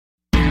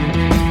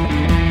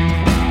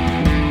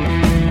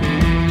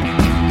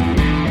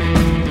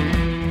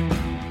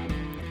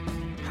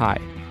Hi,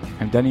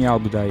 I'm Daniel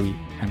Budai,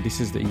 and this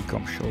is the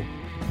Ecom Show,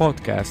 a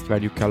podcast where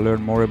you can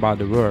learn more about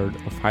the world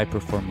of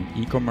high-performing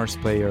e-commerce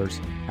players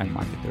and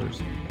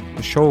marketers.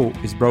 The show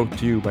is brought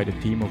to you by the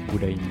team of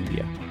Budai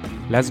Media.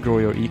 Let's grow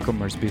your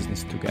e-commerce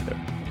business together.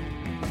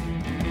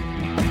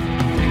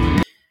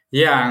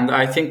 Yeah, and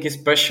I think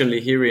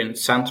especially here in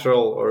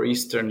Central or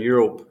Eastern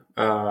Europe,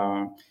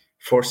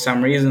 for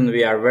some reason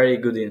we are very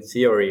good in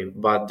theory,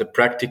 but the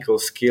practical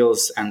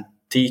skills and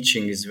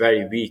teaching is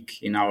very weak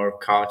in our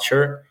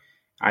culture.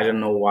 I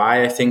don't know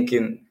why. I think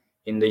in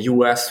the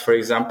US, for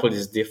example,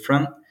 is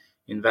different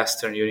in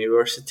Western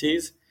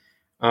universities.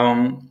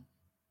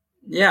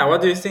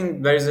 What do you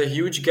think? There is a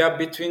huge gap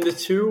between the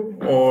two,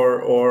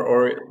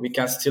 or we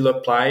can still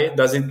apply it?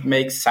 Does it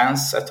make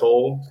sense at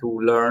all to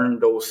learn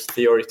those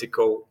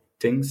theoretical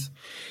things?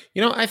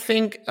 I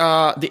think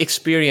the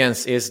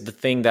experience is the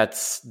thing that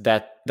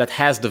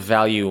has the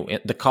value,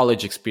 the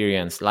college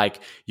experience. Like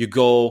you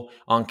go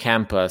on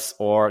campus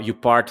or you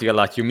party a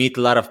lot, you meet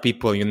a lot of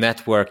people, you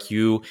network.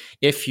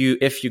 If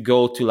you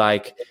go to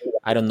like,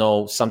 I don't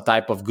know, some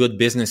type of good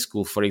business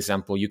school, for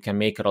example, you can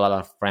make a lot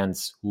of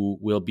friends who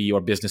will be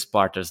your business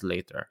partners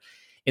later.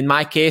 In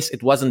my case,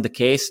 it wasn't the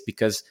case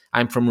because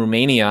I'm from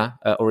Romania,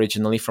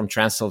 originally from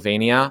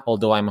Transylvania,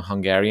 although I'm a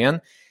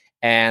Hungarian.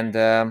 And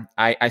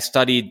I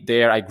studied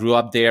there, I grew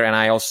up there, and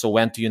I also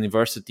went to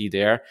university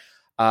there,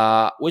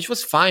 which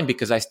was fine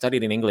because I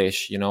studied in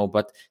English,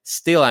 but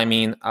still,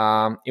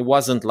 it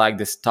wasn't like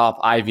this top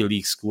Ivy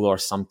League school or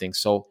something.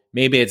 So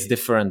maybe it's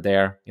different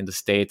there in the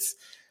States.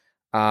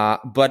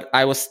 But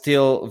I was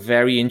still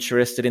very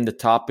interested in the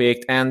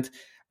topic. And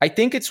I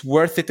think it's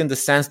worth it in the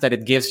sense that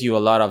it gives you a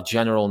lot of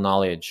general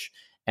knowledge.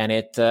 And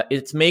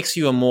it makes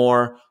you a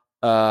more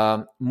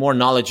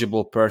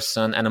knowledgeable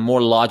person and a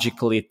more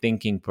logically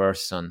thinking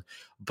person.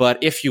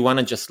 But if you want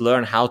to just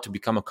learn how to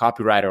become a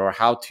copywriter or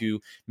how to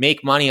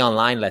make money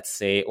online, let's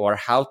say, or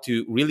how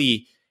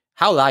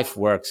life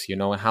works,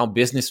 and how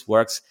business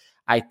works,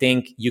 I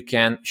think you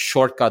can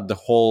shortcut the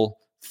whole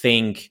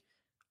thing.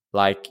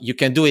 Like you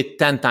can do it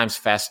 10 times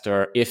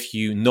faster if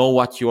you know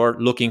what you're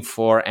looking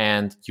for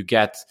and you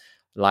get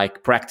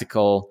like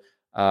practical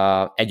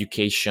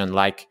education.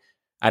 Like,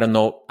 I don't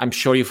know, I'm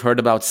sure you've heard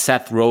about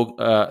Seth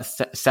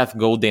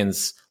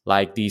Godin's,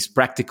 like these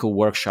practical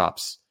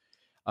workshops.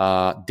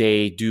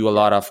 They do a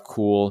lot of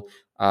cool,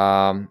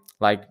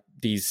 like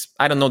these,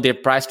 I don't know, they're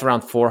priced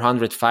around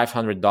 $400,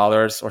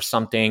 $500 or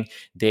something.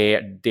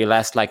 They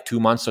last like 2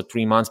 months or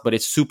 3 months, but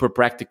it's super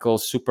practical,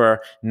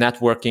 super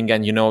networking.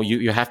 And,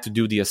 you have to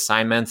do the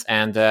assignments,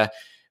 and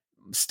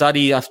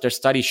study after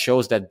study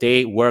shows that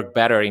they work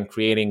better in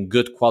creating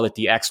good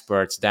quality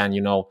experts than,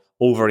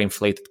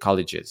 overinflated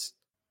colleges.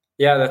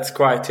 Yeah, that's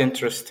quite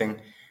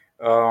interesting.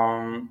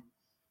 And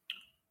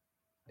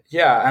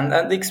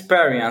the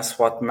experience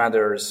what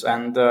matters,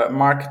 and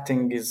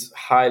marketing is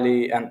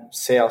and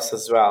sales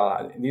as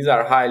well. These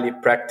are highly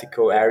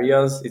practical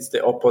areas. It's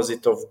the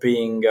opposite of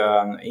being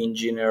an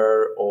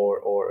engineer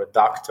or a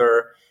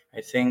doctor.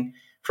 I think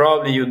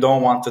probably you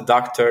don't want a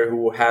doctor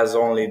who has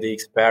only the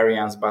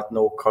experience but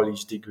no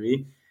college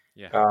degree.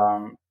 Yeah.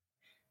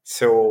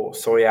 So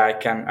yeah,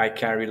 I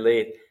can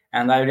relate.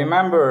 And I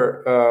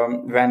remember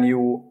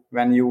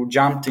when you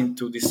jumped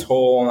into this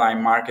whole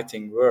online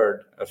marketing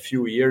world a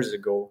few years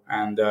ago,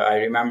 and I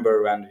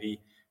remember when we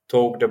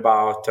talked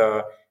about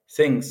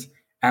things.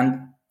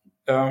 And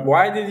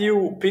why did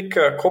you pick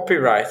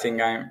copywriting?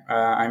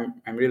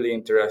 I'm really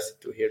interested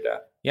to hear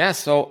that. Yeah,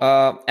 so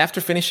after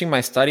finishing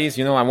my studies,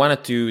 I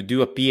wanted to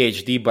do a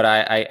PhD, but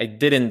I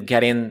didn't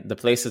get in the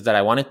places that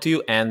I wanted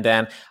to. And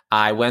then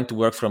I went to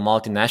work for a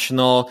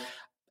multinational.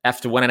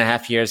 After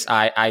 1.5 years,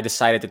 I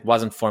decided it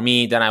wasn't for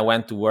me. Then I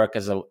went to work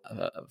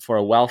for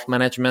a wealth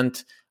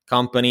management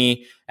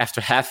company.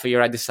 After half a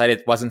year, I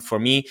decided it wasn't for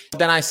me.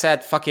 Then I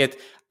said, fuck it.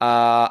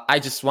 I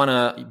just want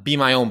to be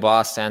my own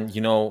boss. And,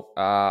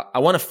 I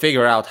want to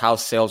figure out how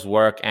sales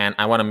work, and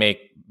I want to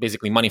make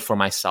basically money for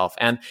myself.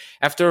 And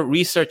after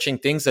researching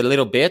things a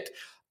little bit,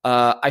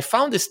 I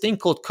found this thing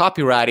called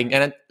copywriting.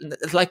 And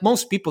like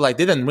most people, I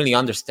didn't really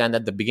understand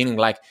at the beginning,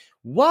 like,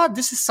 what?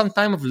 This is some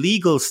kind of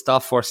legal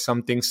stuff or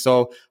something.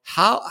 So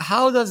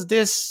how does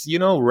this,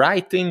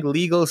 writing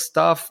legal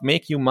stuff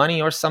make you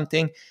money or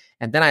something?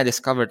 And then I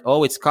discovered,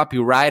 it's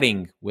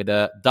copywriting with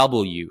a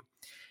W.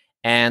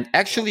 And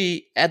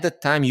actually, at the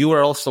time, you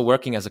were also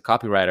working as a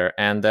copywriter.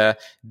 And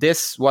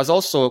this was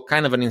also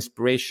kind of an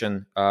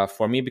inspiration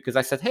for me, because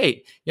I said,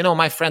 hey,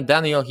 my friend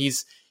Daniel,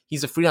 he's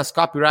a freelance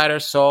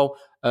copywriter. So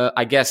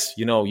I guess,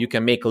 you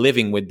can make a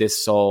living with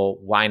this. So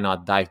why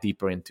not dive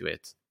deeper into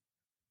it?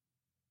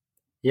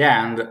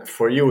 Yeah, and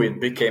for you, it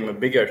became a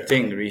bigger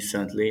thing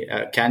recently.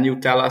 Can you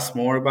tell us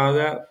more about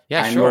that?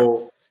 Yeah,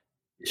 sure.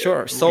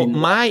 Sure. So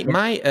my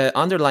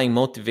underlying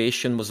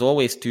motivation was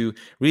always to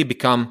really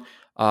become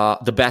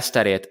the best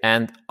at it.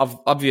 And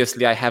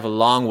obviously, I have a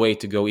long way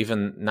to go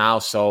even now.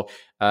 So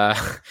I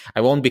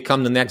won't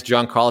become the next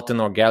John Carlton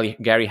or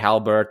Gary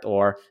Halbert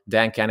or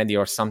Dan Kennedy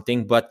or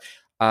something. But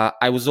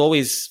I was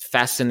always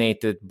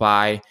fascinated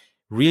by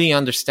really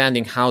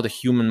understanding how the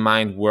human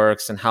mind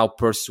works and how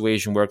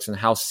persuasion works and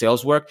how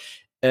sales work,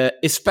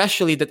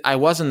 especially that I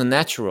wasn't a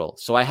natural.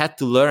 So I had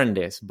to learn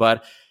this,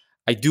 but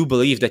I do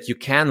believe that you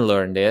can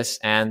learn this,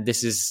 and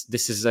this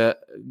is a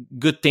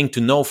good thing to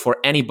know for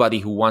anybody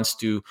who wants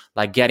to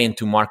like get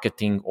into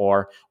marketing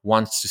or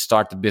wants to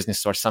start a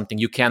business or something.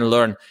 You can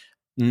learn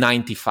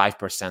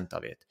 95%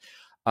 of it.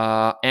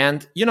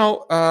 And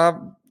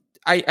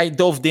I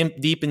dove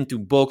deep into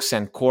books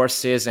and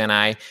courses, and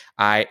I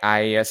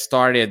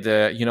started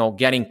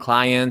getting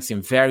clients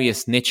in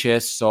various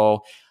niches.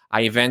 So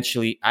I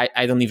eventually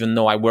I don't even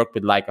know, I worked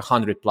with like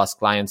 100+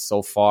 clients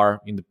so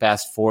far in the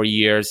past 4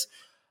 years.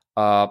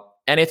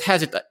 And it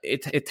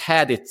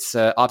had its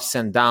ups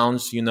and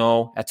downs.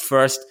 At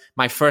first,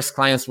 my first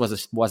clients was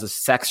a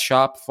sex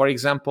shop, for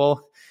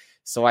example.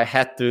 So I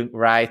had to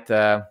write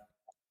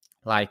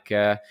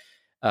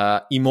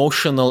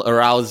emotional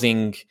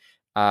arousing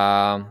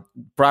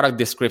product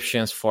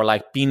descriptions for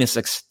like penis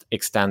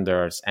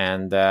extenders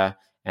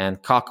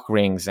and cock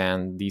rings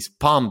and these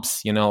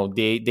pumps.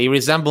 They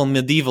resemble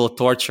medieval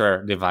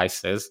torture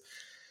devices.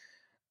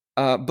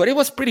 But it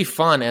was pretty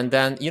fun. And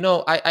then,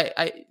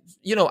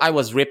 I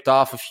was ripped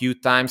off a few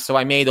times. So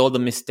I made all the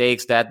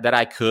mistakes that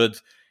I could.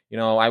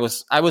 I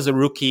was a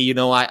rookie.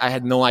 I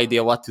had no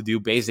idea what to do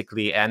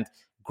basically. And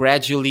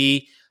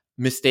gradually,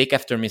 mistake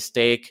after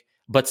mistake,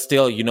 but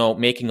still,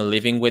 making a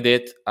living with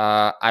it,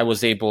 I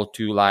was able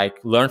to like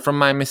learn from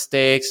my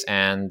mistakes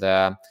and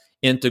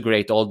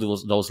integrate all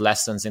those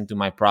lessons into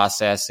my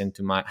process,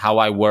 into how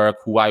I work,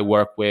 who I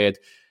work with,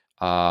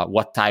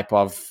 what type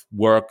of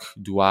work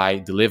do I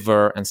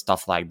deliver, and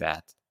stuff like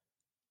that.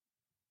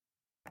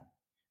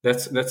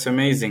 That's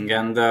amazing.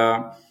 And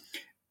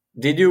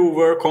did you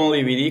work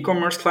only with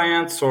e-commerce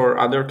clients or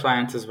other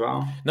clients as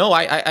well? No,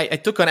 I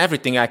took on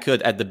everything I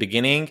could at the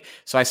beginning.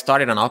 So I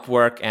started on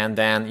Upwork, and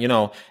then,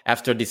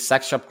 after this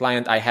sex shop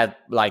client, I had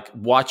like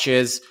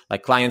watches,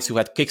 like clients who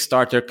had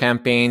Kickstarter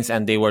campaigns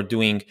and they were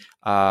doing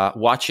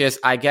watches.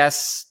 I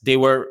guess they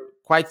were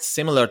quite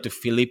similar to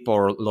Filippo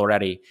or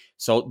Loretti.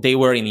 So they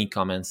were in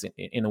e-commerce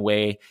in a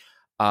way.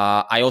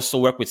 I also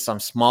work with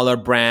some smaller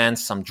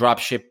brands, some drop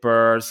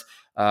shippers.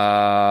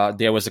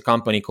 There was a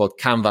company called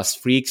Canvas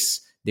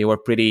Freaks. They were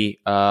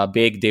pretty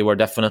big. They were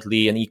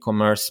definitely an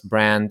e-commerce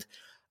brand.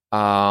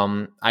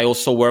 I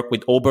also work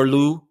with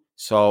Oberloo,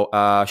 so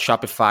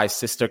Shopify's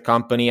sister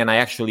company, and I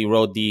actually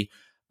wrote the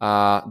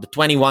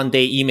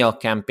 21-day email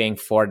campaign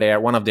for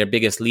one of their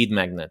biggest lead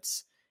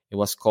magnets. It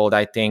was called,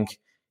 I think,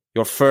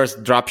 Your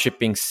First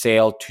Dropshipping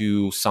Sale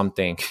to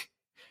something.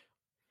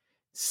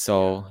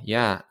 So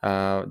yeah,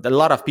 a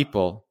lot of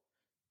people.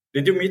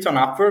 Did you meet on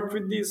Upwork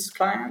with these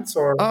clients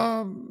or?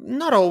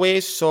 Not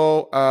always.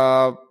 So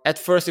at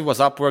first it was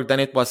Upwork, then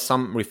it was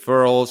some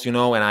referrals,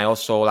 and I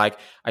also I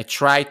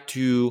tried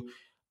to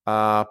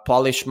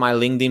polish my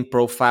LinkedIn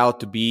profile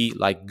to be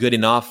like good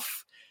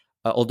enough.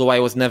 Although I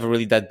was never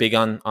really that big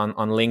on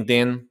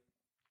LinkedIn.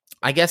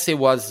 I guess it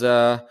was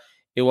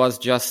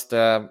just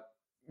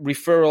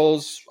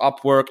referrals,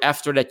 Upwork.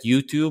 After that,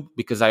 YouTube,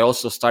 because I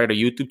also started a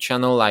YouTube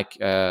channel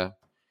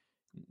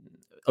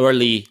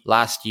early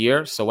last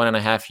year, so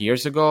 1.5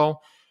 years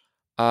ago.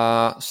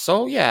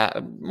 So yeah,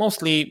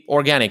 mostly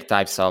organic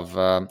types of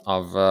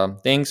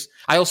things.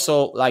 I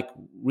also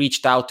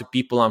reached out to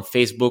people on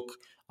Facebook,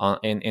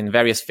 in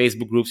various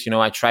Facebook groups.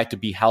 I tried to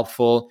be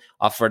helpful,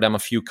 offer them a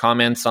few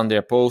comments on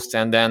their posts,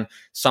 and then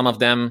some of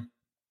them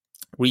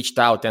reached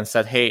out and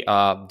said, "Hey,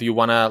 do you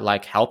want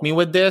to help me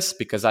with this?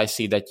 Because I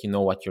see that you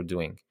know what you're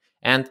doing."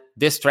 And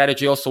this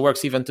strategy also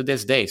works even to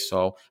this day.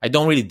 So I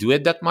don't really do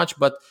it that much,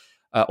 but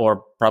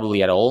or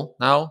probably at all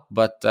now,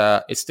 but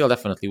it still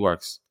definitely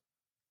works.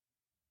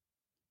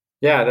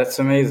 Yeah, that's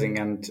amazing.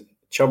 And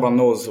Csaba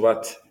knows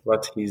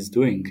what he's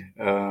doing.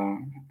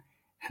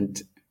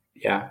 And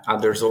yeah,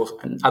 others also,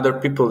 and other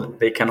people,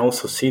 they can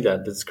also see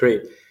that. That's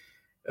great.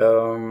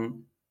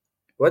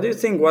 What do you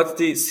think? What's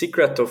the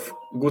secret of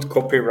good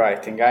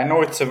copywriting? I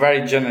know it's a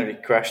very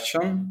generic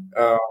question,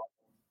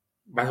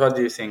 but what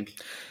do you think?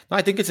 No,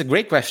 I think it's a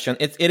great question.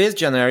 It is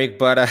generic,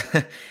 but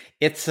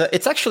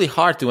it's actually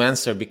hard to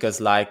answer because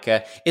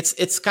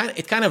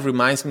it kind of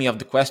reminds me of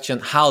the question: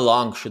 how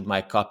long should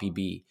my copy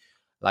be?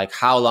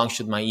 How long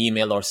should my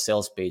email or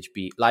sales page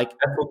be? That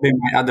would be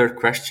my other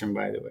question,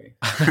 by the way.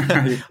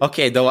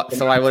 Okay,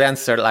 so I would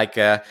answer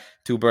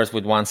two birds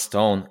with one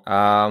stone.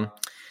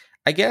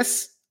 I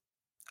guess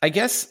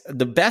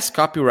the best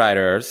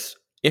copywriters,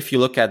 if you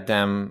look at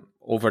them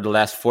over the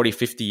last 40,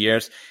 50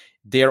 years,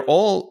 they're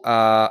all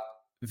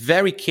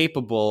very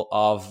capable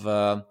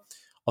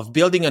of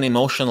building an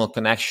emotional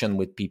connection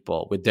with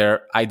people, with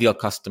their ideal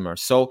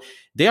customers. So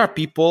they are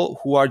people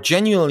who are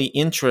genuinely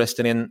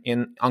interested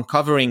in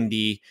uncovering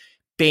the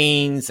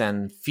pains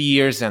and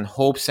fears and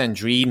hopes and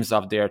dreams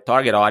of their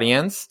target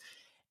audience,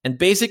 and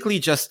basically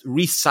just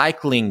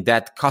recycling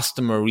that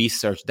customer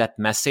research, that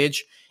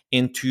message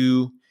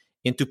into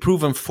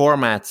proven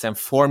formats and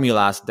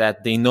formulas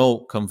that they know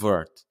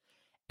convert.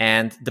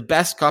 And the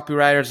best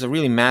copywriters are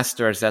really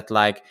masters at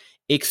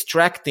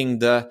extracting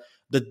the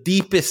the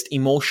deepest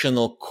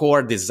emotional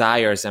core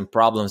desires and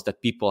problems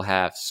that people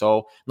have.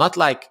 So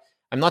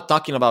I'm not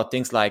talking about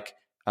things like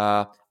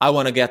I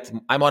want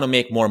to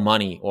make more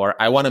money, or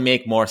I want to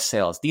make more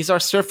sales. These are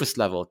surface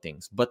level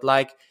things. But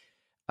like,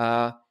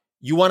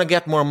 you want to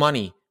get more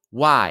money.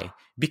 Why?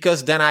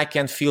 Because then I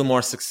can feel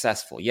more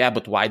successful. Yeah,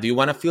 but why do you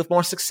want to feel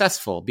more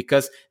successful?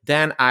 Because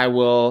then I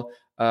will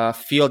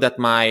feel that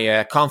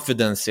my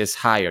confidence is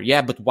higher.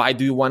 Yeah, but why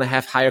do you want to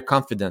have higher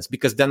confidence?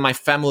 Because then my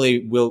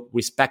family will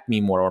respect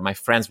me more, or my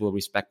friends will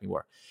respect me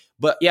more.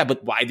 But yeah,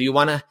 but why do you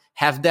want to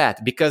have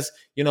that? Because,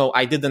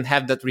 I didn't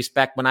have that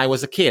respect when I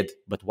was a kid.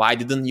 But why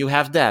didn't you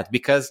have that?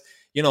 Because,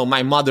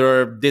 my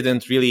mother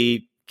didn't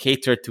really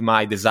cater to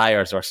my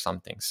desires or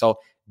something. So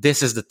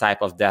this is the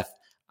type of death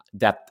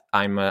that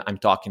I'm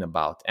talking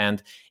about.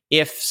 And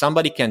if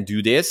somebody can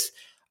do this,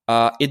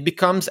 it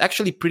becomes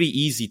actually pretty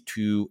easy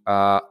to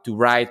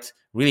write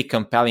really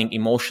compelling,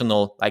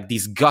 emotional, like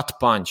these gut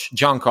punch.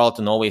 John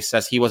Carlton always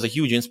says, he was a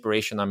huge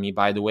inspiration on me,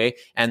 by the way,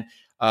 and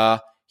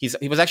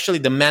he was actually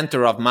the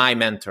mentor of my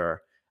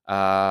mentor,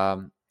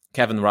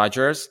 Kevin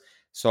Rogers.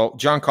 So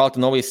John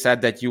Carlton always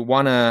said that you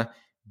want to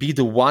be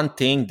the one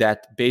thing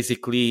that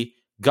basically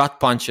gut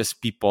punches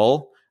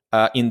people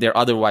in their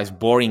otherwise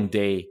boring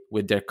day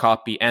with their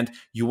copy. And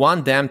you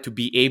want them to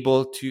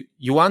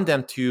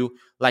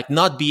like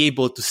not be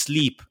able to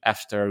sleep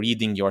after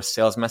reading your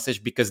sales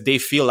message, because they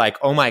feel like,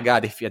 oh my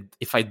God,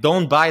 if I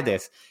don't buy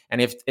this,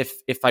 and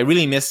if I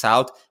really miss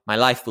out, my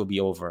life will be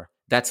over.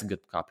 That's a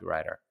good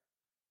copywriter.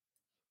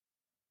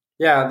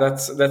 Yeah,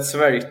 that's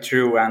very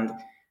true. And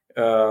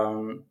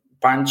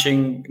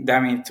punching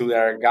them into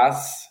their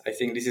guts, I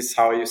think this is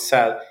how you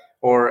said,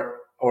 or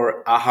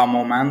aha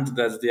moment.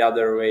 That's the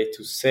other way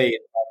to say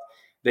it.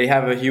 They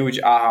have a huge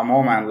aha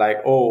moment,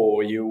 like,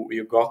 oh,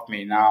 you got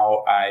me.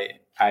 Now I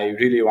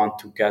really want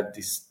to get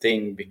this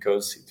thing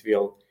because it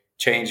will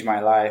change my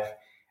life.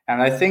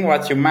 And I think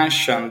what you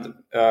mentioned,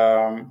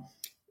 I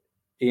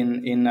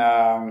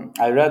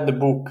read the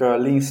book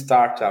Lean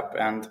Startup,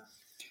 and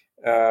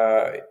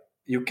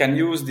you can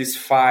use this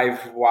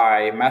 5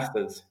 why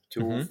method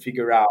to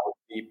figure out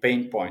the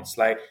pain points.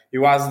 Like,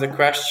 you ask the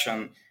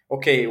question,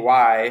 okay,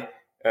 why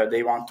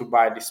they want to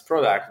buy this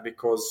product?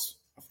 Because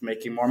of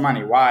making more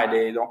money. Why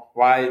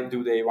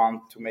do they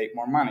want to make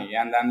more money?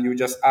 And then you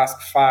just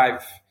ask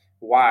 5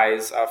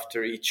 whys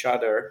after each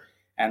other,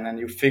 and then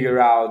you figure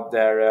out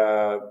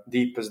their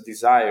deepest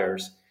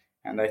desires.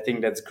 And I think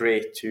that's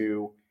great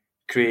to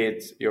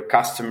create your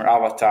customer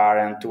avatar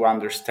and to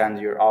understand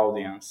your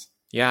audience.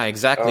 Yeah,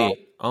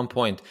 exactly. On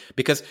point.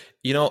 Because,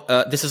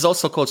 this is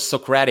also called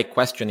Socratic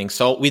questioning.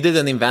 So we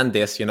didn't invent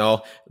this,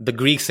 the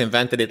Greeks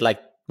invented it like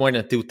more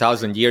than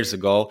 2,000 years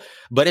ago,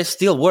 but it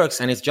still works.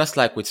 And it's just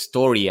like with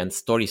story and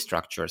story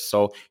structure.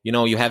 So,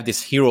 you have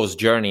this hero's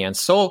journey, and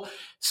so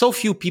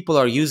few people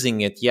are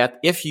using it yet.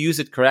 If you use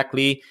it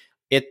correctly,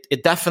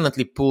 it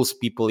definitely pulls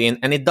people in.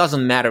 And it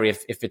doesn't matter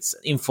if it's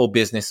info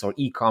business or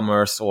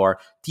e-commerce or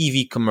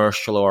TV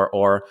commercial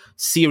or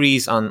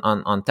series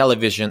on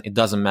television. It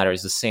doesn't matter.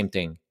 It's the same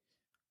thing.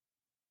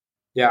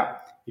 Yeah,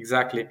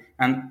 exactly.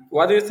 And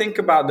what do you think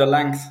about the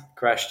length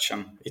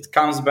question? It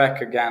comes back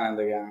again and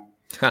again.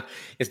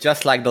 It's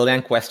just like the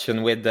length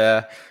question with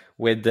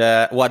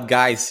what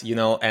guys,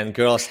 and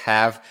girls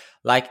have.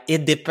 Like,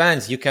 it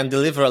depends. You can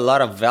deliver a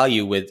lot of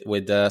value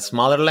with a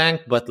smaller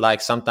length, but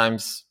like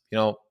sometimes,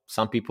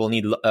 some people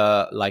need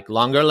like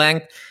longer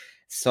length.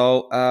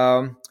 So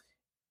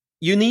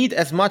you need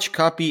as much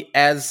copy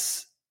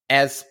as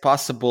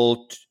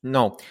possible.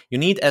 You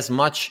need as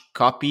much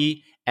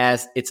copy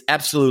as it's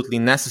absolutely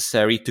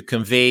necessary to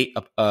convey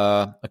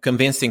a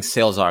convincing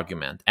sales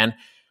argument. And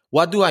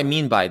what do I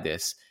mean by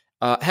this?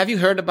 Have you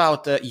heard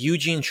about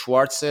Eugene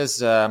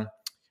Schwartz's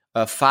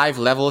 5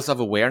 levels of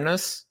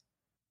awareness?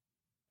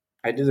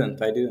 I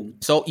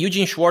didn't. So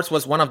Eugene Schwartz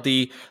was one of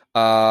the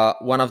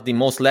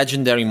most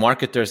legendary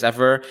marketers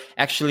ever.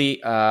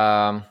 Actually,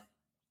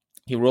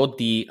 he wrote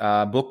the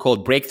book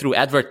called Breakthrough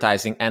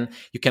Advertising, and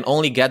you can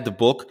only get the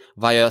book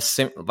via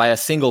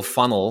single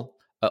funnel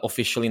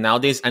officially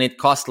nowadays, and it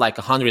costs like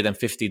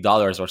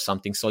 $150 or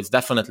something. So it's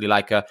definitely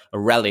like a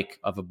relic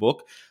of a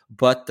book.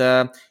 But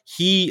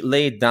he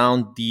laid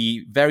down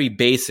the very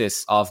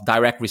basis of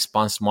direct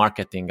response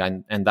marketing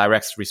and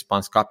direct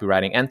response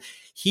copywriting. And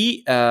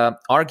he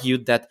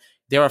argued that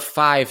there are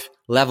 5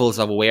 levels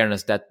of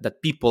awareness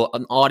that people,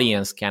 an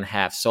audience, can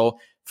have. So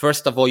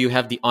first of all, you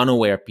have the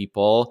unaware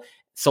people.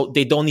 So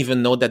they don't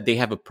even know that they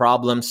have a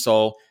problem.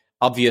 So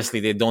obviously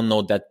they don't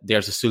know that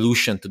there's a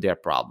solution to their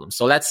problem.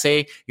 So let's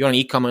say you're an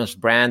e-commerce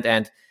brand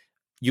and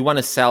you want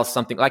to sell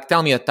something. Like,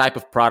 tell me a type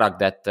of product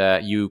that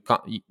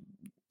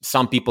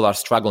some people are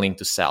struggling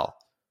to sell.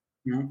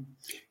 Mm-hmm.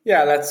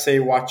 Yeah, let's say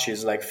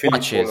watches, like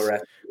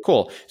Philippe.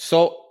 Cool.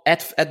 So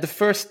at the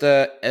first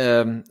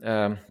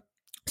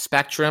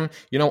spectrum,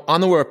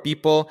 unaware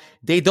people,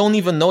 they don't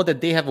even know that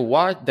they have a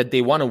watch that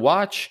they want to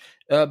watch.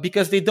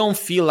 Because they don't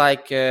feel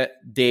like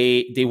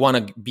they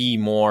want to be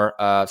more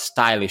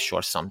stylish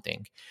or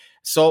something.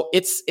 So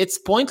it's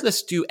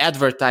pointless to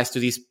advertise to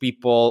these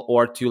people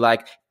or to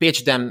like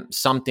pitch them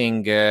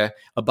something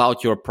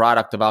about your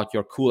product, about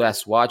your cool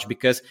ass watch,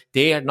 because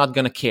they are not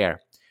going to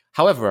care.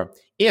 However,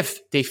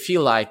 if they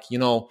feel like,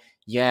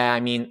 yeah,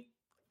 I mean,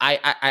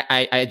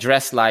 I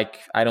dress like,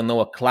 I don't know,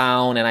 a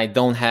clown, and I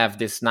don't have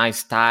this nice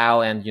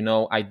style, and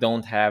I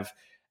don't have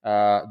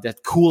that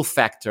cool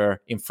factor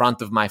in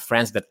front of my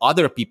friends that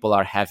other people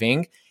are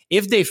having.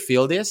 If they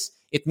feel this,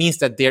 it means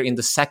that they're in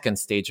the second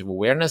stage of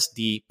awareness,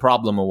 the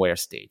problem aware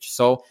stage.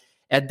 So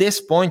at this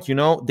point, they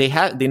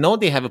know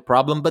they have a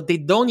problem, but they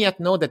don't yet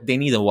know that they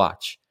need a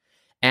watch.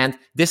 And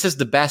this is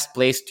the best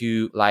place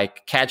to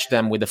like catch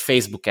them with a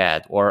Facebook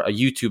ad or a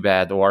YouTube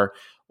ad or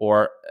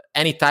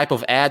any type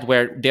of ad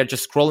where they're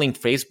just scrolling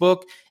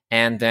Facebook,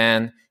 and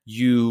then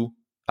you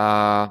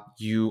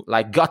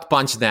like gut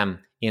punch them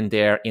in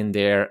their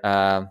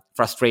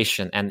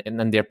frustration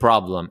and their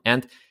problem.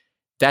 And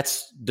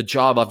that's the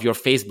job of your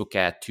Facebook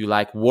ad, to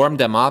like warm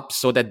them up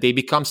so that they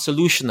become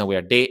solution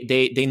aware.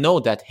 They know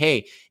that,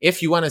 hey,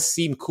 if you want to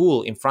seem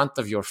cool in front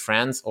of your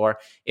friends, or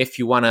if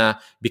you want to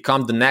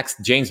become the next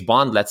James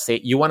Bond, let's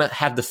say you want to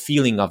have the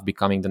feeling of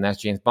becoming the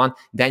next James Bond,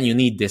 then you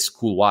need this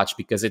cool watch,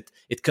 because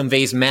it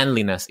conveys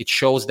manliness. It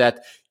shows that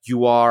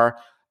you are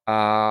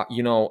a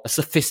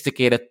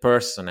sophisticated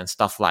person and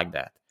stuff like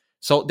that.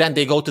 So then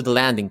they go to the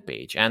landing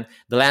page, and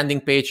the landing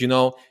page, you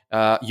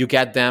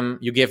give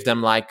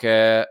them like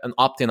an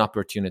opt-in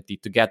opportunity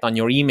to get on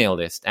your email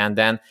list. And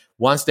then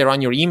once they're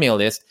on your email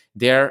list,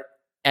 they're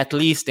at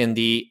least in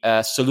the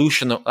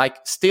solution, like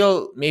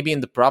still maybe in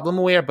the problem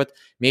aware, but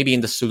maybe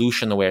in the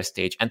solution aware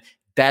stage. And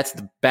that's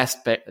the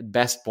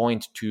best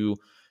point to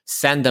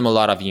send them a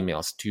lot of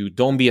emails.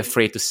 Don't be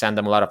afraid to send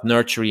them a lot of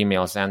nurture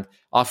emails and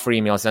offer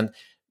emails. And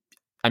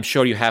I'm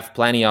sure you have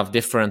plenty of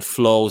different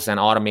flows and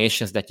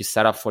automations that you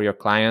set up for your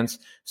clients,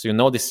 so you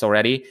know this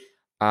already.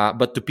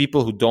 But to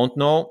people who don't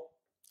know,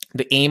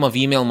 the aim of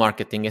email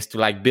marketing is to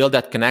like build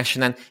that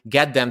connection and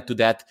get them to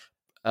that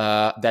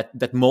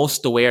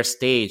most aware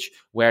stage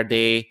where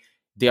they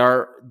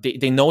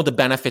know the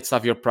benefits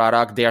of your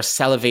product. They are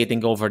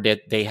salivating over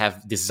it. They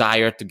have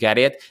desire to get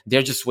it.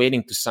 They're just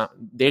waiting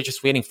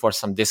for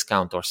some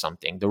discount or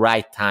something, the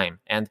right time.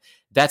 And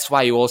that's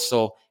why you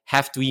also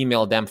have to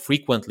email them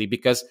frequently,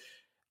 because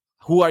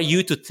who are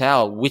you to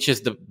tell which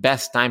is the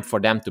best time for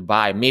them to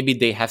buy? Maybe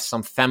they have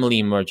some family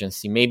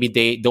emergency. Maybe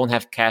they don't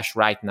have cash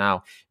right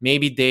now.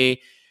 Maybe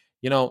they,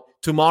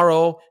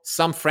 tomorrow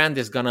some friend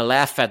is going to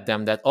laugh at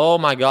them that, oh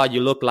my God, you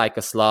look like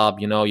a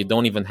slob. You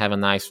don't even have a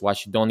nice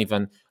watch. You don't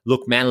even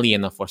look manly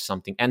enough or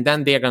something. And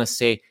then they're going to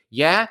say,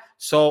 yeah,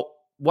 so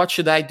what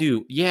should I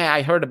do? Yeah,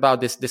 I heard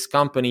about this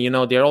company.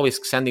 They're always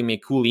sending me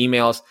cool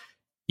emails.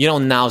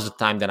 Now's the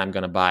time that I'm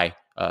going to buy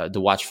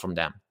the watch from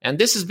them. And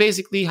this is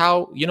basically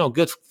how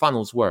good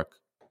funnels work.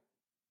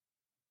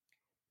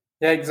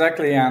 Yeah,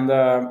 exactly. And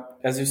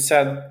as you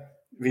said,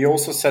 we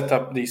also set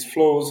up these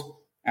flows,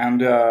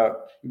 and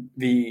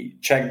we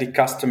check the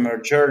customer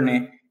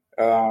journey.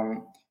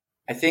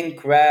 I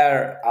think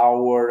where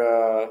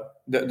our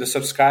the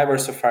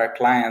subscribers of our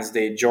clients,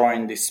 they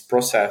join this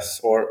process,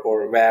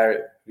 or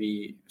where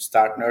we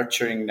start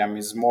nurturing them,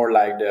 is more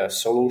like the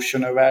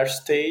solution aware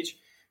stage.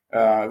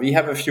 We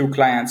have a few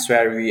clients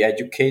where we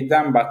educate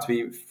them, but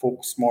we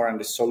focus more on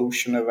the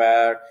solution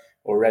aware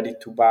or ready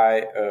to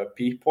buy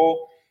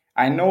people.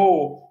 I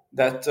know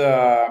that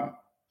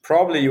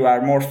probably you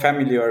are more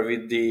familiar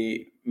with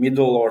the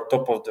middle or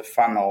top of the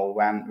funnel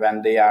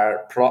when they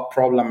are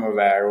problem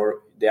aware,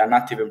 or they are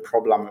not even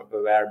problem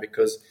aware,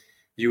 because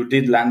you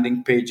did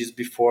landing pages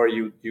before,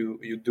 you do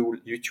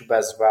YouTube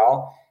as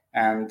well.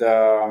 And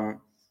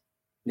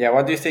yeah,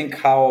 what do you think?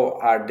 How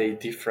are they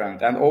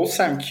different? And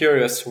also, I'm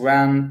curious,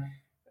 when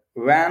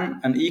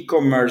an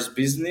e-commerce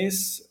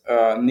business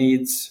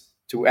needs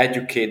to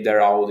educate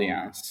their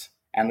audience,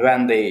 and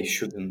when they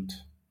shouldn't.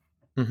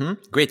 Mm-hmm.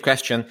 Great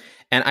question.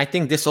 And I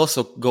think this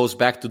also goes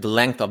back to the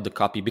length of the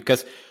copy,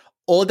 because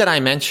all that I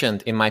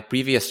mentioned in my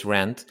previous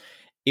rant,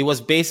 it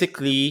was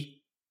basically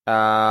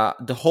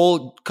the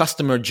whole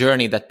customer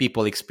journey that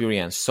people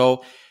experience.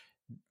 So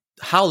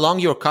how long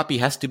your copy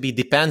has to be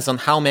depends on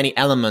how many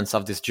elements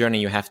of this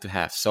journey you have to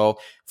have. So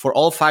for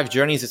all 5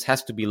 journeys, it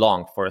has to be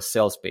long for a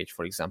sales page,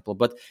 for example.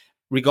 But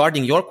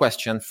regarding your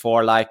question,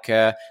 for like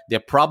the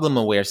problem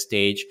aware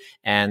stage,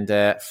 and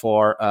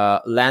for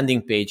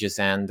landing pages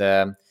and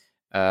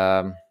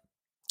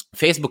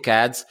Facebook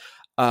ads,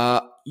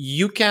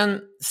 you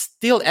can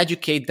still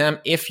educate them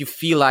if you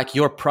feel like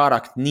your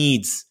product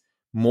needs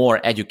more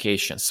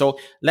education. So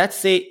let's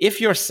say if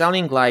you're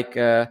selling like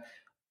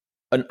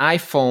an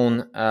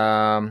iPhone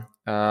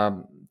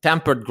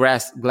tempered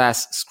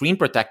glass screen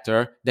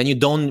protector, then you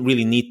don't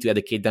really need to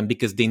educate them,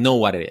 because they know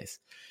what it is.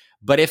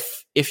 But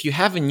if you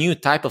have a new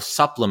type of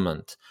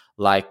supplement,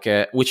 like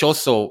which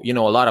also, a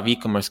lot of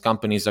e-commerce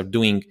companies are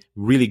doing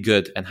really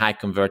good and high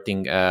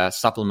converting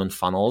supplement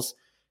funnels,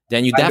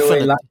 then you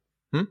definitely...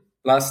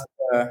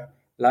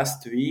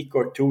 Last week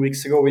or 2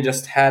 weeks ago, we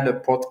just had a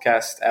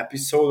podcast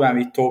episode and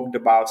we talked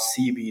about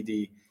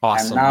CBD.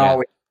 Awesome. And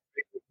now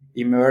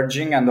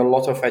emerging, and a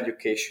lot of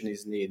education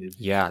is needed.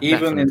 Yeah,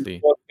 Even in the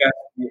definitely.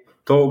 podcast, we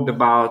talked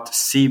about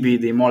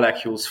CBD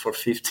molecules for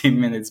 15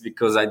 minutes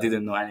because I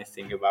didn't know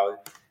anything about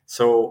it.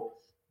 So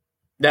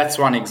that's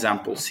one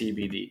example,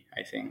 CBD,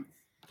 I think.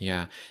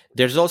 Yeah.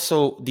 There's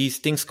also these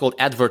things called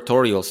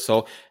advertorials.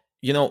 So,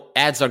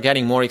 ads are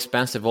getting more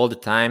expensive all the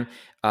time.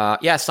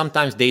 Yeah,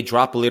 sometimes they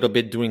drop a little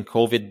bit during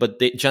COVID, but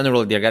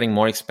generally they're getting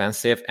more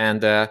expensive.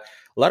 And a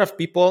lot of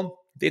people,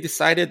 they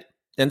decided,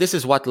 and this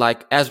is what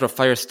like Ezra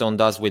Firestone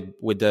does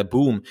with the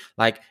Boom.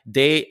 Like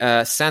they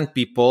send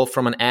people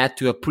from an ad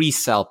to a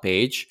pre-sale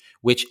page,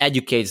 which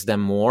educates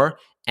them more,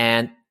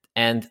 and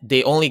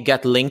they only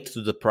get linked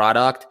to the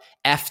product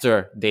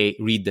after they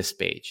read this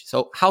page.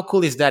 So how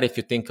cool is that if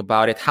you think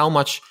about it? How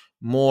much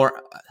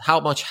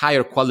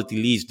higher quality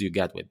leads do you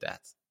get with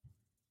that?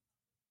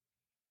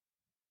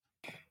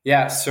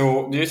 Yeah.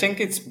 So do you think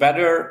it's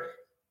better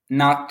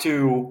not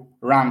to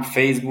run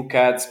Facebook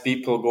ads?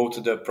 People go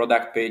to the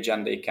product page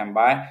and they can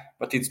buy,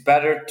 but it's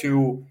better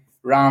to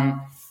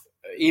run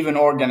even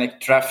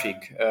organic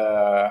traffic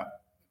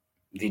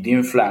with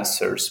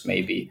influencers,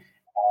 maybe.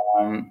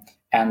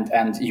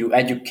 And you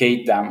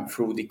educate them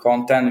through the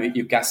content.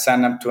 You can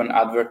send them to an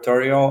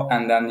advertorial,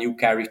 and then you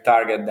can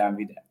retarget them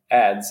with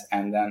ads,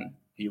 and then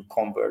you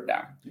convert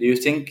them. Do you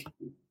think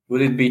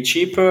would it be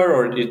cheaper,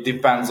 or it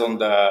depends on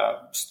the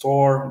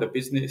store, the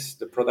business,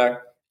 the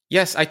product?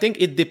 Yes, I think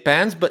it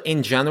depends, but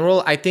in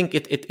general, I think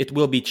it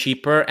will be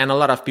cheaper, and a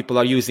lot of people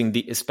are using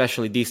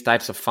especially these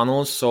types of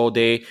funnels, so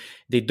they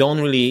don't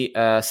really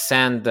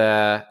send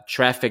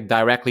traffic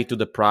directly to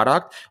the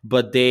product,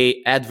 but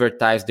they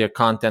advertise their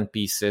content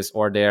pieces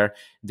or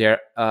their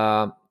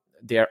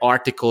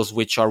articles,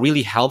 which are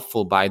really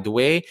helpful, by the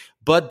way.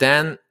 But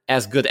then,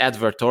 as good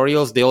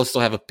advertorials, they also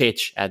have a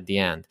pitch at the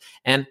end.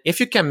 And if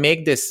you can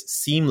make this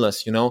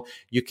seamless,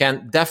 you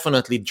can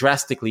definitely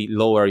drastically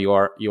lower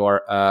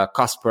your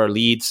cost per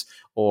leads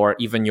or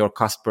even your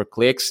cost per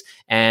clicks,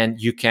 and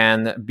you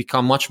can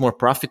become much more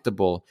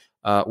profitable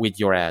with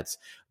your ads.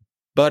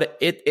 But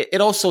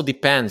it also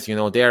depends,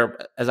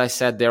 as I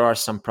said, there are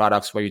some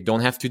products where you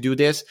don't have to do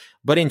this.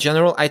 But in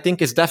general, I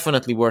think it's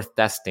definitely worth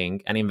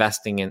testing and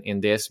investing in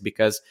this,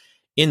 because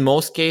in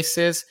most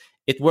cases,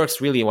 it works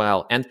really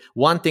well. And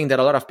one thing that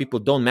a lot of people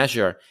don't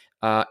measure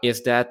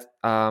is that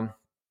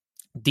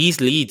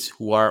these leads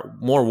who are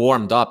more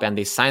warmed up and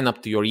they sign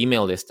up to your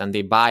email list and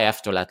they buy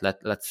after that,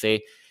 let's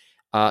say,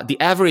 the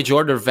average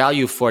order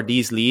value for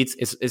these leads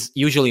is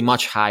usually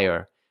much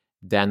higher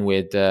than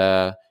with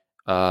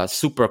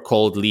super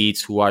cold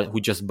leads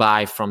who just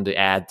buy from the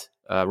ad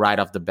right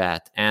off the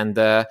bat. And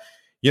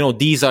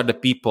these are the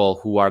people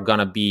who are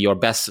gonna be your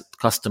best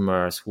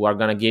customers, who are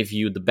gonna give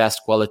you the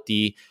best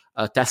quality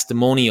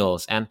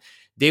testimonials, and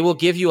they will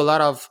give you a lot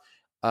of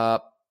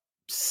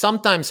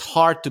sometimes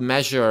hard to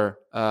measure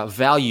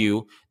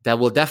value that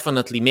will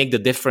definitely make the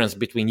difference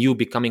between you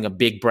becoming a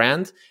big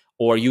brand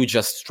or you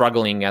just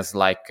struggling as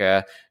like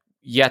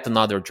yet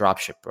another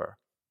dropshipper.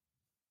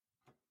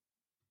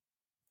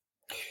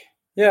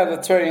 Yeah,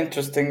 that's very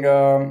interesting.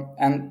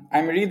 And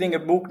I'm reading a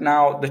book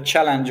now, The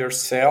Challenger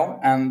Sale,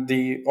 and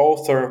the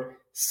author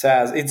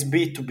says it's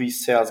B2B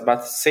sales,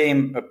 but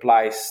same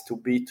applies to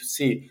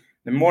B2C.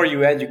 The more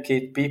you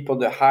educate people,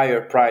 the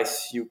higher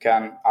price you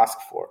can ask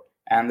for.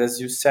 And as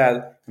you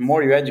said, the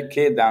more you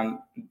educate them,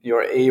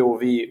 your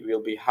AOV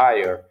will be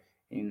higher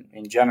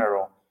in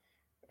general.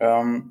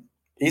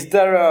 Is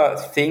there a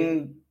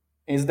thing?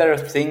 Is there a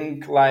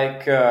thing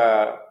like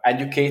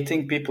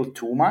educating people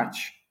too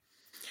much?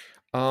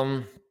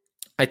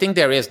 I think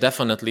there is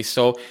definitely.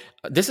 So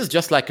this is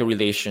just like a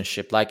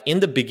relationship. Like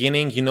in the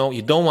beginning,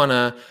 you don't want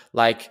to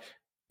like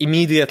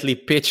immediately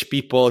pitch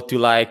people to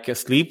like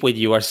sleep with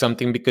you or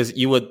something, because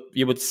you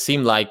would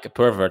seem like a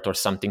pervert or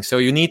something. So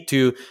you need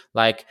to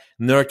like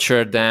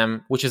nurture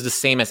them, which is the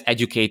same as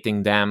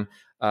educating them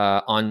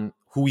on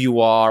who you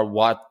are,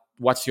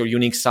 what's your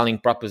unique selling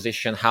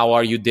proposition, how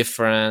are you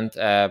different,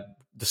 the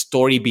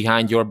story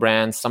behind your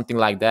brand, something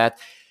like that.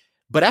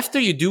 But after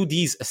you do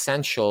these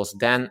essentials,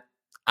 then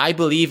I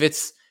believe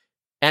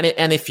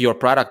and if your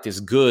product is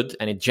good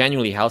and it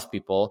genuinely helps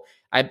people,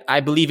 I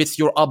believe it's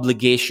your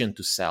obligation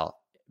to sell.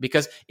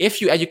 Because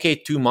if you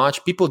educate too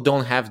much, people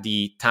don't have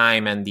the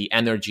time and the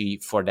energy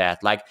for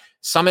that. Like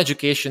some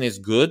education is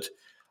good,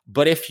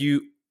 but if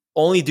you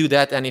only do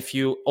that, and if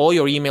all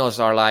your emails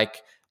are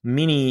like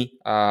mini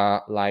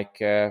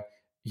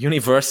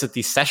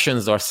university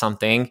sessions or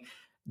something,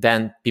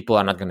 then people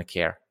are not going to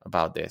care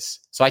about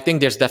this. So I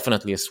think there's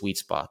definitely a sweet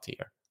spot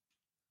here.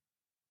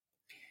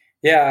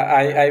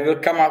 Yeah, I will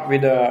come up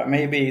with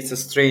maybe it's a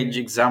strange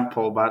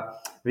example,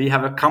 but we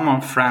have a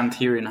common friend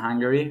here in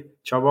Hungary,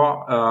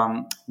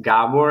 Csaba,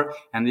 Gabor.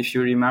 And if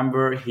you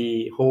remember,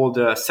 he held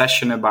a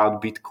session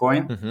about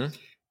Bitcoin. Mm-hmm.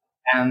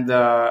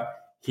 And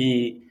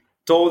he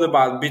told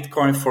about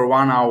Bitcoin for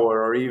 1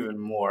 hour or even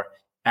more.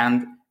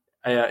 And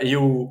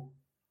you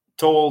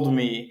told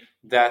me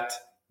that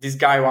this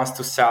guy wants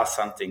to sell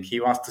something. He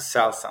wants to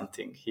sell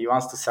something. He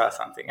wants to sell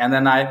something. And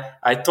then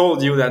I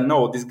told you that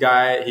no, this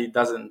guy,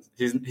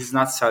 he's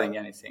not selling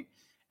anything.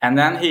 And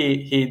then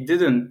he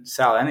didn't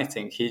sell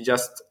anything. He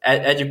just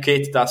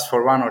educated us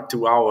for 1 or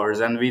 2 hours,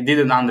 and we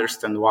didn't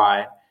understand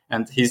why.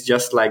 And he's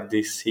just like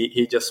this.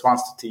 He just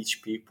wants to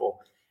teach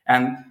people.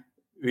 And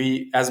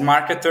we, as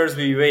marketers,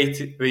 we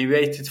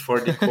waited for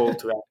the call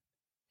to end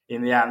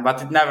in the end,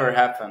 but it never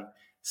happened.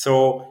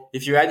 So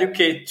if you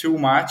educate too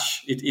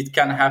much, it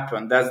can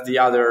happen. That's the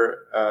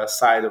other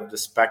side of the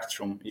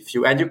spectrum. If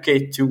you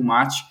educate too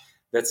much,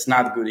 that's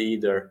not good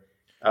either.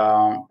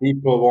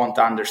 People won't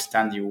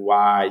understand you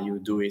why you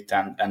do it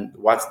and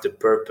what's the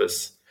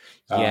purpose.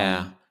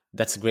 Yeah,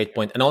 that's a great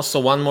point. And also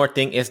one more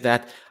thing is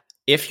that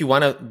if you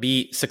want to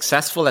be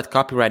successful at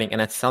copywriting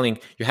and at selling,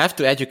 you have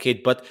to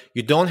educate, but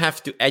you don't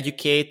have to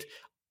educate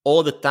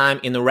all the time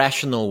in a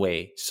rational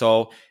way.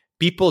 So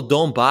people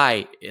don't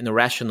buy in a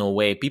rational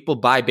way. People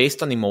buy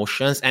based on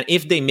emotions. And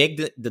if they make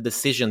the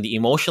decision, the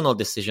emotional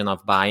decision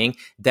of buying,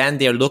 then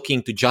they're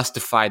looking to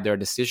justify their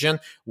decision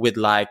with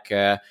like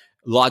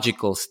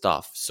logical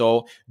stuff.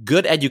 So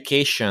good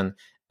education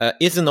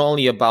isn't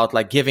only about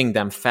like giving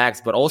them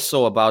facts, but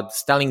also about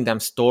telling them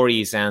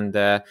stories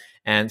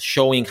and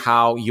showing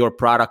how your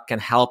product can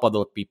help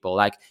other people.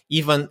 Like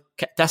even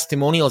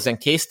testimonials and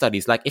case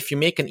studies. Like if you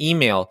make an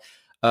email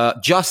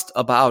just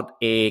about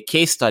a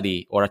case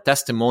study or a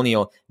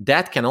testimonial,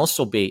 that can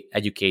also be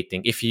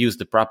educating if you use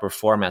the proper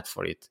format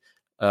for it.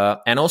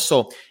 And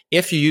also,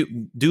 if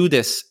you do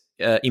this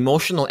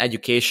emotional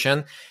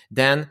education,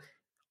 then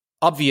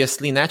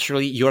obviously,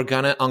 naturally, you're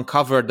gonna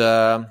uncover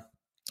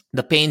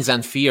the pains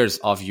and fears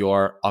of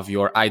your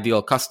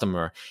ideal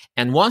customer.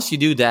 And once you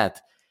do that,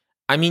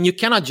 I mean, you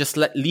cannot just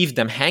leave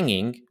them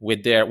hanging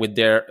with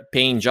their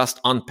pain just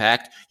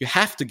unpacked. You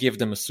have to give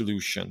them a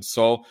solution.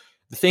 So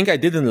the thing I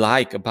didn't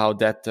like about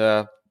that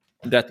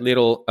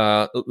little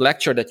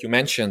lecture that you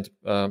mentioned,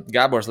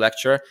 Gabor's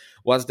lecture,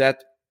 was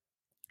that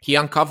he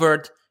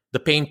uncovered the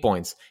pain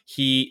points.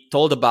 He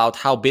told about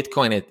how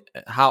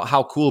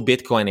how cool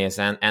Bitcoin is,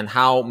 and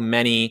how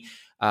many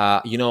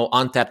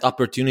untapped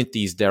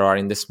opportunities there are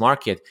in this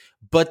market.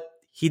 But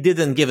he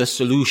didn't give a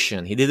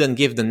solution. He didn't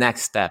give the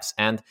next steps.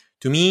 And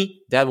to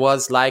me, that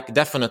was like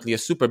definitely a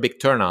super big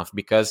turnoff,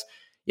 because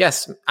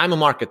yes, I'm a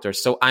marketer,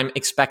 so I'm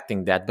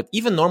expecting that. But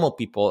even normal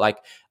people, like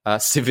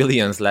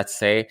civilians, let's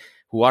say,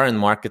 who aren't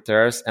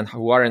marketers and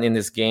who aren't in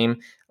this game,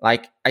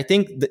 like I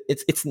think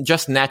it's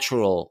just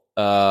natural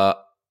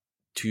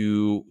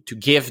to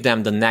give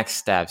them the next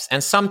steps.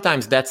 And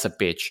sometimes that's a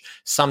pitch.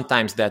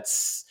 Sometimes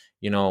that's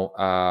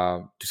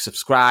to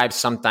subscribe.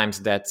 Sometimes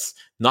that's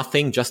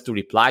nothing, just to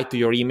reply to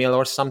your email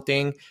or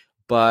something.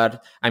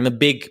 But I'm a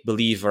big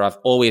believer of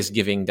always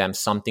giving them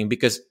something,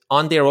 because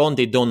on their own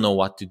they don't know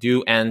what to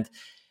do, and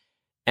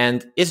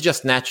it's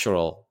just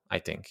natural, I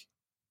think.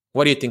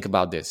 What do you think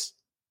about this?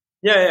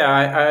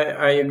 Yeah,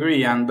 I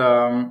agree, and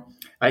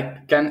I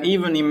can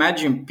even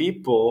imagine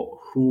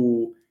people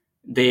who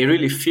they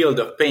really feel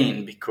the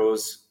pain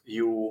because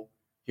you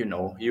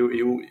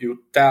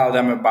tell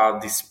them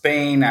about this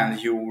pain and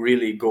you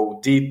really go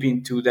deep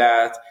into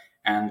that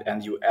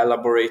and you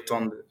elaborate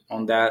on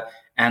that,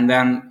 and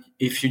then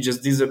if you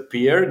just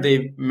disappear,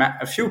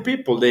 a few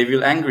people, they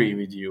will angry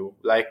with you,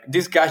 like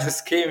this guy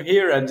just came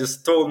here and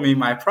just told me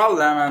my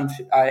problem and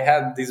I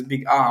had this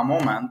big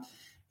moment.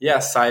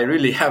 Yes, I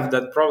really have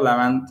that problem,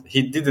 and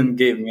he didn't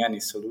give me any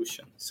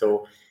solution.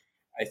 So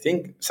I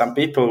think some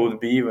people would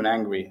be even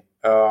angry.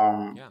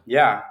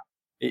 Yeah.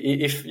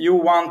 If you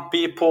want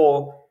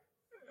people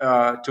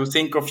to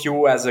think of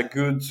you as a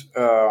good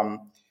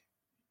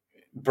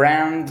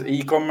brand,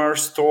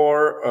 e-commerce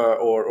store,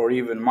 or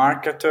even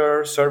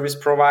marketer, service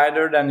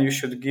provider, then you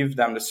should give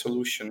them the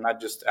solution, not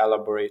just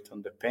elaborate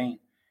on the pain.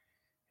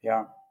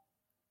 Yeah.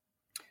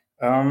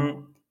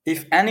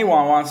 If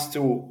anyone wants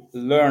to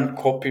learn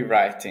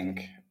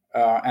copywriting,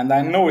 and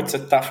I know it's a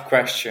tough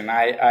question,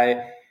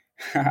 I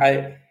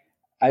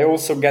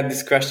also get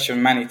this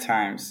question many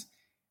times.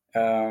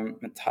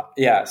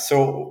 Yeah.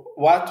 So,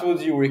 what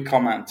would you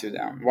recommend to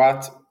them?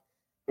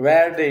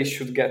 Where they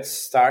should get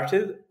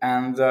started,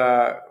 and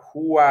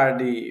who are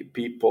the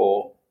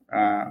people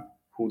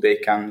who they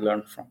can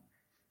learn from?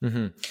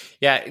 Mm-hmm.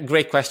 Yeah,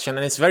 great question,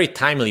 and it's very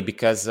timely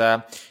because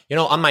on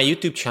my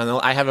YouTube channel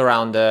I have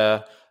around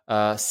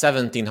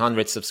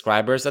 1,700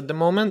 subscribers at the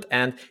moment,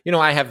 and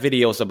I have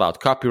videos about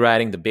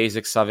copywriting, the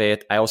basics of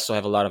it. I also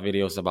have a lot of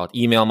videos about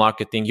email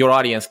marketing. Your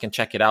audience can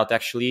check it out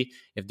actually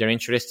if they're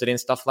interested in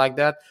stuff like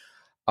that.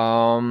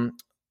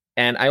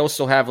 And I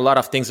also have a lot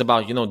of things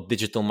about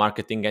digital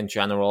marketing and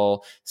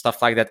general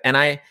stuff like that. And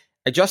I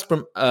just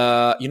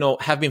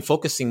have been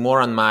focusing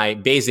more on my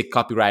basic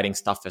copywriting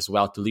stuff as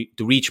well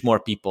to reach more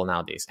people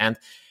nowadays. And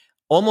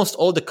almost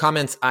all the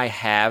comments I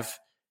have,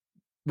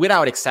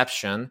 without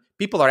exception,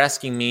 people are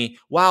asking me,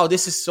 "Wow,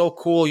 this is so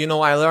cool!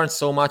 I learned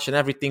so much and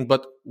everything,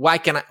 but where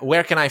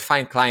can I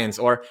find clients,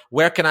 or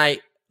where can I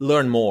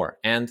learn more?"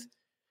 And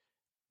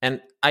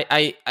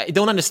I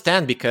don't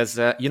understand, because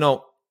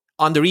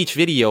under each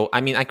video, I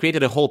mean, I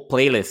created a whole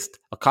playlist,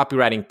 a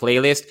copywriting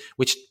playlist,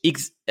 which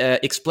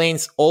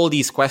explains all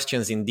these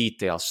questions in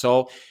detail.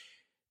 So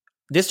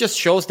this just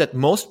shows that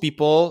most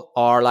people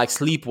are like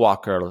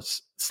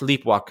sleepwalkers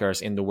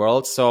in the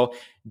world. So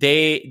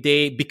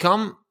they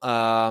become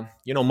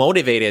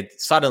motivated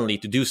suddenly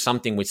to do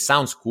something which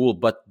sounds cool,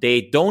 but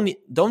they don't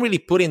really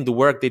put in the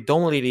work. They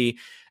don't really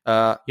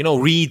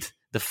read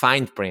the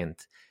fine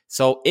print.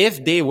 So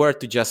if they were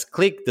to just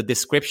click the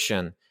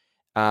description,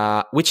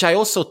 which I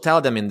also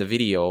tell them in the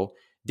video,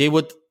 they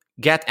would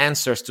get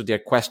answers to their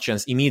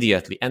questions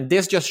immediately. And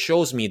this just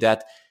shows me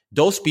that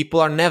those people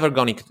are never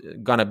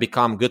gonna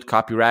become good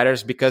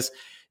copywriters, because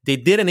they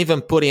didn't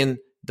even put in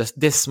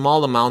this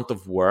small amount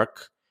of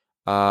work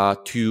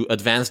to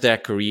advance their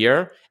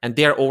career, and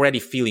they're already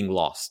feeling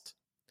lost.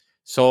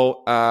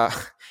 So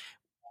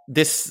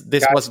this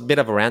was a bit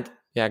of a rant.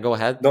 Yeah, go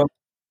ahead.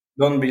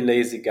 Don't be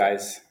lazy,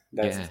 guys.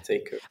 That's the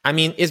takeaway. I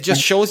mean, it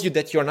just shows you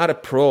that you're not a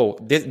pro.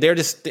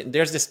 There's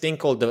this thing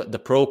called the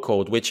pro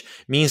code, which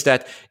means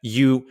that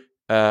you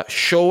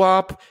show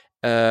up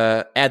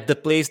at the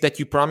place that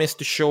you promised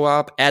to show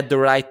up at the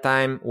right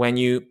time, when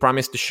you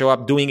promised to show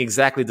up, doing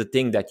exactly the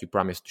thing that you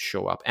promised to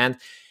show up. And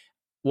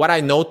what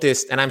I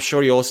noticed, and I'm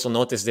sure you also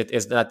noticed it,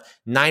 is that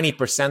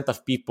 90%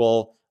 of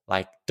people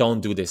like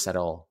don't do this at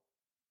all.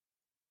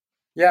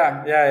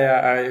 Yeah,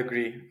 I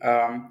agree.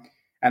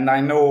 And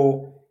I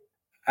know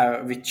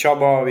with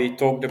Chaba, we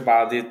talked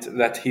about it,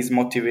 that his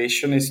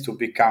motivation is to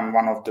become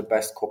one of the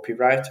best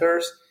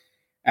copywriters.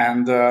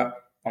 And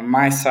on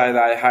my side,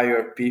 I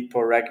hire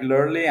people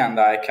regularly, and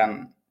I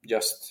can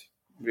just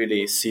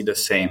really see the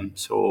same.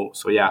 So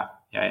yeah.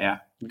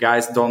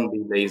 Guys, don't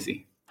be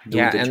lazy. Do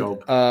the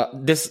job.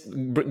 This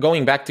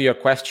going back to your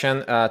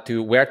question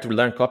to where to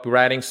learn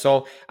copywriting.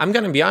 So I'm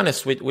going to be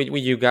honest with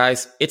you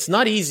guys. It's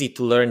not easy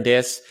to learn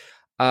this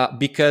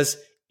because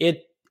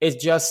it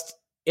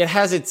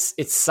has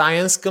its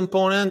science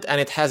component, and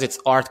it has its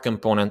art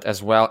component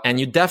as well. And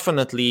you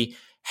definitely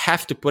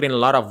have to put in a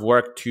lot of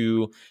work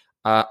to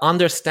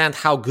understand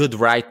how good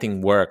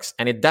writing works.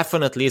 And it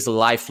definitely is a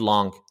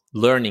lifelong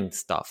learning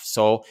stuff.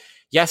 So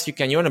yes, you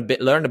can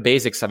learn the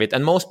basics of it.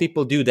 And most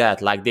people do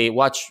that. Like they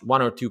watch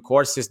 1 or 2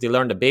 courses, they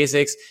learn the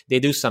basics, they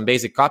do some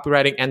basic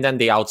copywriting, and then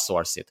they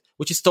outsource it,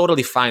 which is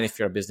totally fine if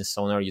you're a business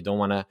owner. You don't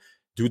want to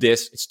do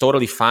this. It's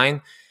totally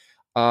fine.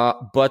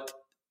 But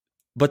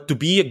to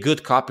be a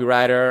good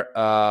copywriter,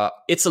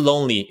 it's a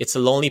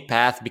lonely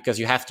path, because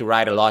you have to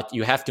write a lot.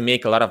 You have to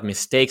make a lot of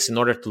mistakes in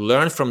order to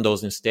learn from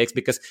those mistakes,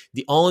 because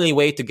the only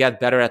way to get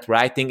better at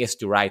writing is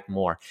to write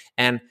more.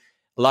 And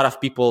a lot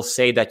of people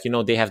say that,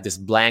 they have this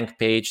blank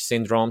page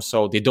syndrome,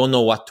 so they don't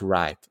know what to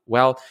write.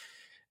 Well,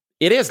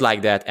 it is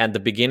like that at the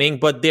beginning,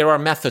 but there are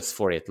methods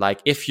for it.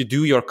 Like if you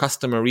do your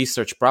customer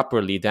research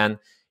properly, then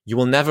you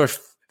will never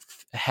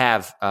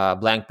have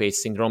blank page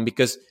syndrome,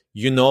 because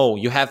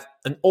you have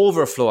an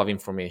overflow of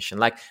information.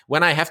 Like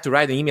when I have to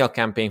write an email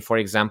campaign, for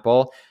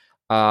example,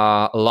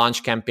 a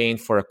launch campaign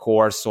for a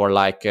course, or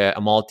like a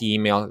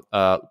multi-email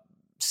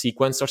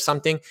sequence or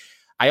something,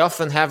 I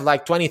often have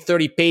like 20,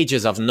 30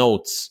 pages of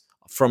notes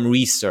from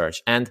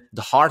research. And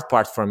the hard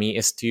part for me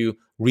is to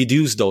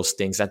reduce those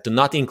things and to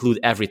not include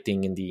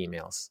everything in the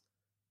emails.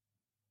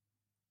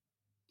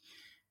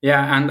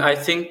 Yeah, and I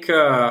think,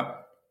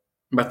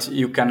 but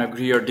you can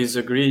agree or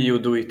disagree, you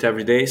do it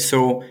every day.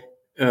 So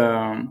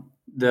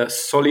the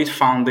solid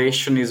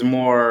foundation is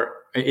more,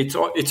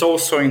 it's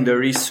also in the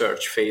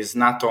research phase,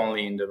 not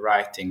only in the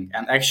writing.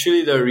 And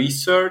actually the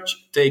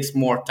research takes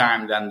more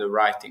time than the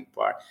writing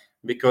part,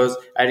 because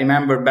I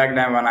remember back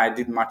then when I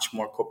did much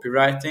more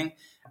copywriting,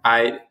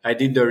 I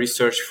did the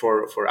research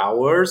for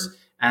hours,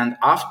 and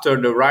after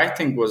the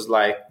writing was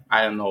like,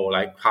 I don't know,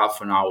 like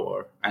half an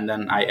hour, and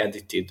then I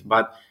edited.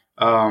 But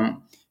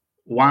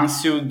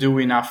once you do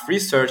enough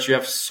research, you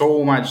have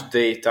so much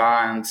data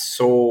and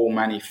so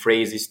many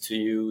phrases to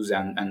use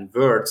and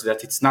words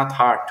that it's not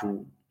hard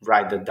to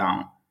write that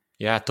down.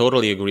 Yeah,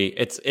 totally agree.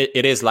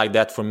 It is like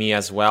that for me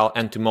as well,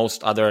 and to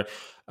most other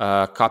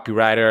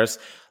copywriters.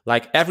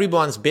 Like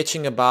everyone's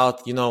bitching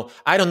about,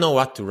 I don't know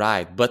what to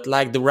write, but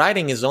like the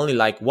writing is only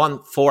like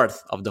 1/4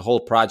 of the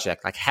whole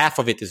project. Like half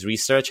of it is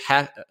research,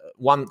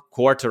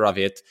 1/4 of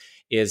it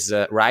is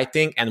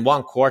writing, and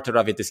 1/4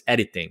 of it is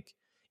editing.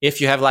 If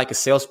you have like a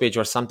sales page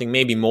or something,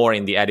 maybe more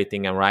in the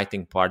editing and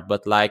writing part.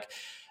 But like,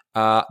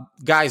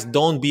 guys,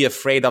 don't be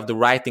afraid of the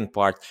writing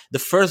part. The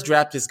first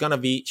draft is going to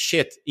be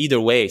shit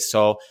either way.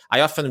 So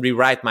I often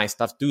rewrite my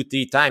stuff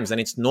 2-3 times, and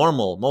it's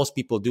normal. Most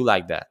people do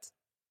like that.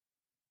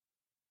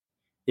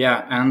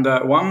 Yeah, and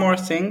one more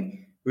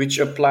thing which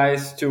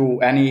applies to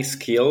any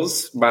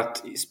skills,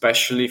 but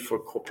especially for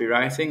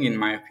copywriting, in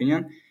my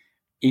opinion,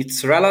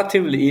 it's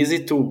relatively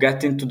easy to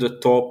get into the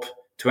top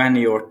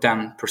 20 or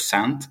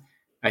 10%.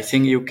 I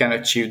think you can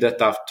achieve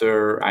that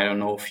after, I don't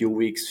know, a few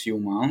weeks, few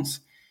months.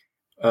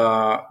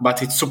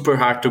 But it's super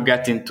hard to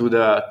get into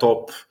the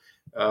top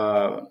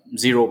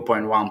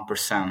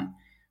 0.1%.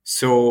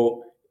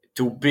 So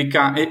to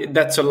become,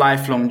 that's a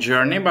lifelong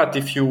journey. But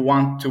if you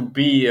want to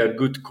be a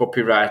good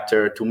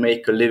copywriter, to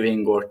make a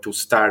living, or to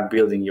start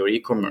building your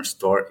e-commerce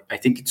store, I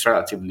think it's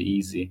relatively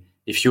easy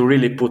if you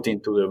really put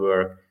into the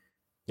work.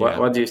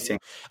 What do you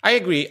think? I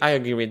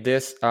agree with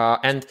this.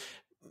 And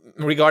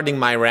regarding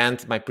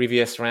my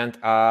previous rant,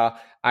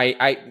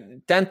 I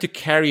tend to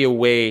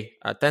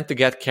tend to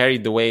get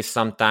carried away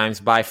sometimes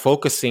by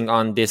focusing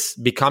on this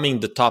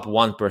becoming the top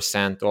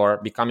 1% or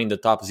becoming the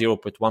top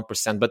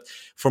 0.1%. But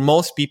for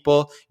most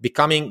people,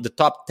 becoming the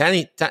top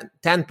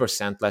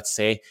 10%, let's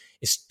say,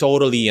 is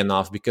totally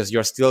enough, because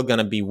you're still going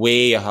to be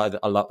way ahead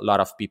a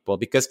lot of people.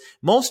 Because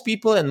most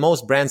people and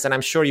most brands, and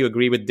I'm sure you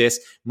agree with this,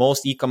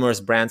 most e-commerce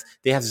brands,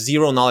 they have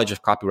zero knowledge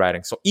of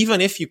copywriting. So even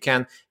if you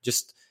can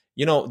just,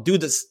 do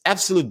this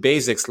absolute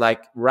basics,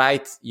 like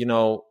write,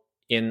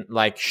 in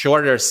like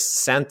shorter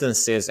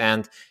sentences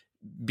and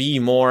be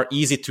more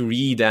easy to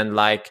read and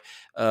like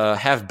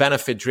have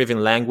benefit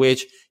driven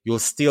language, you'll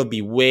still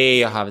be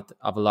way ahead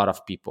of a lot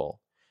of people.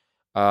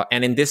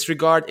 And in this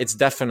regard, it's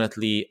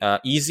definitely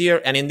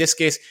easier. And in this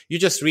case, you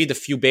just read a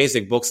few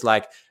basic books,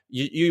 like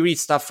you read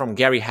stuff from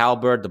Gary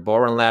Halbert, the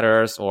Boron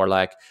Letters, or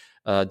like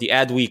the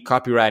Adweek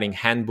Copywriting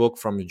Handbook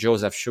from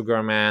Joseph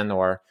Sugarman,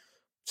 or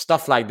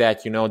stuff like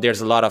that. There's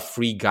a lot of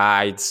free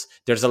guides.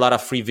 There's a lot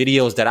of free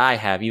videos that I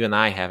have,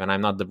 and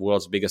I'm not the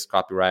world's biggest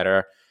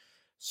copywriter.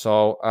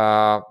 So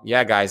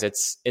yeah, guys,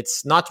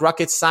 it's not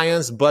rocket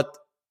science, but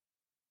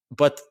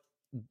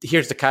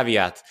here's the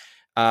caveat.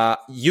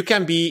 You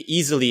can be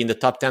easily in the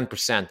top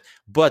 10%,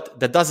 but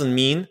that doesn't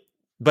mean,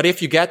 but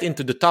if you get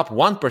into the top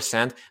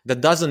 1%,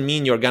 that doesn't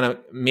mean you're going to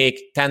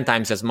make 10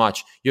 times as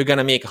much. You're going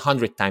to make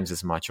 100 times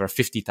as much or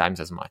 50 times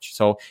as much.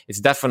 So it's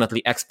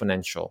definitely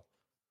exponential.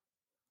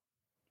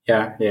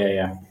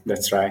 Yeah,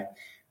 that's right.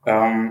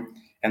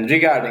 And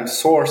regarding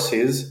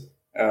sources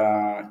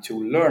to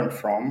learn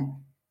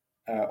from,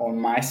 on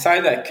my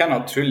side, I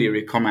cannot really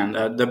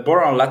recommend. The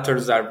Boron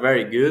Letters are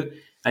very good.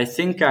 I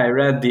think I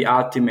read the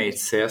Ultimate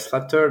Sales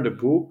Letter, the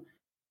book,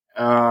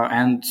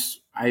 and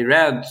I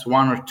read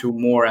one or two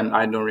more, and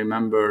I don't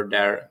remember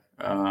their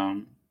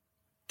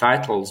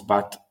titles,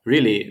 but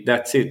really,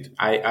 that's it.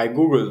 I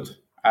Googled.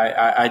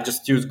 I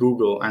just used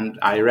Google, and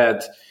I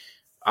read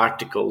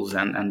articles,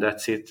 and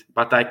that's it.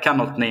 But I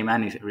cannot name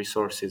any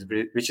resources,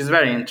 which is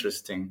very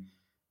interesting.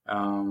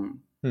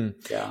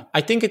 Yeah, I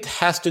think it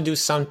has to do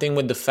something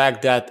with the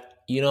fact that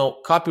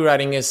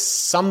copywriting is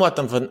somewhat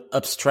of an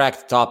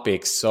abstract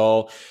topic.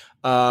 So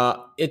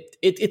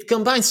it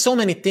combines so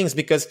many things,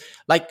 because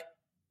like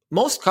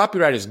most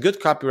copywriters, good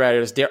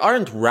copywriters, they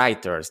aren't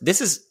writers.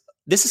 This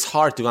is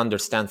hard to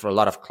understand for a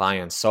lot of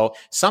clients. So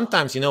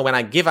sometimes, when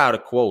I give out a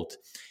quote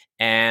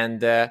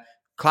and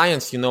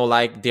clients,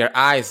 like their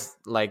eyes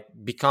like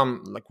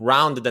become like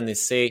rounded, and they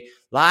say,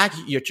 like,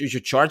 you're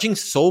charging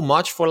so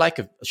much for like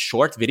a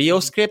short video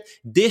script.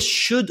 This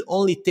should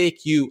only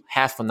take you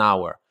half an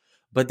hour.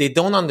 But they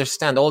don't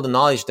understand all the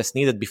knowledge that's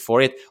needed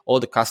before it, all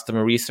the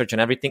customer research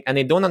and everything. And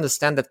they don't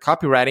understand that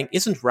copywriting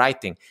isn't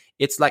writing.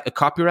 It's like a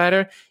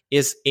copywriter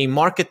is a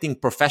marketing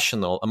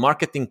professional, a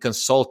marketing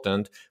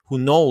consultant who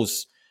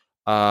knows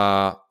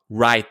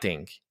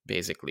writing,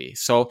 basically.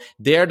 So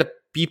they're the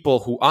people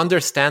who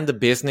understand the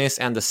business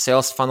and the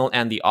sales funnel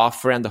and the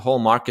offer and the whole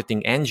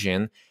marketing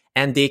engine,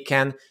 and they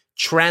can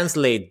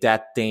translate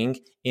that thing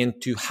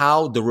into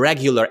how the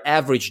regular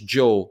average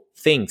Joe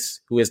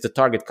thinks, who is the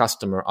target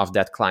customer of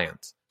that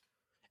client.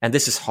 And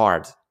this is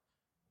hard.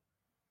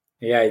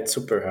 Yeah, it's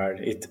super hard.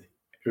 It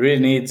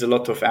really needs a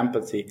lot of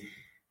empathy.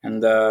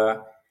 And I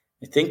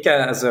think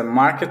as a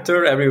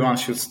marketer, everyone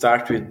should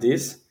start with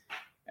this.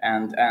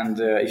 And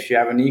if you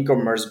have an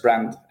e-commerce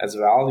brand as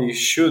well, you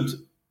should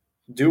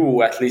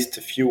do at least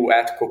a few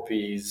ad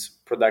copies,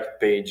 product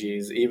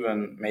pages,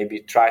 even maybe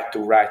try to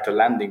write a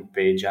landing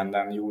page, and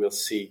then you will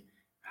see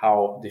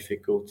how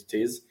difficult it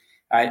is.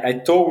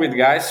 I talk with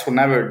guys who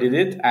never did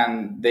it,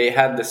 and they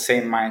had the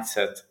same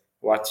mindset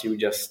what you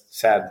just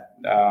said.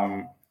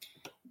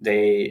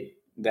 Their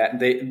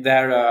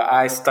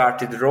eyes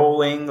started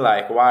rolling,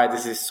 like, why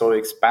this is so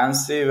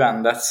expensive,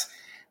 and that's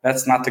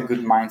not a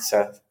good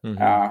mindset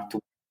to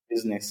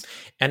business.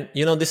 And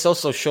this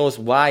also shows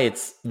why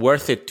it's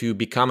worth it to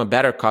become a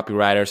better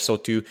copywriter. So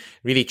to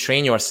really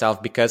train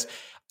yourself, because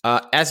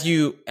as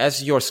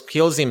your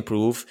skills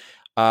improve,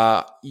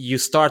 you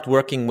start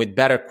working with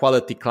better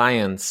quality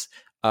clients,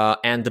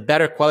 and the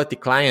better quality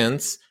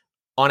clients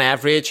on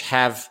average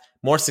have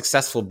more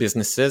successful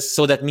businesses.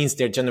 So that means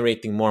they're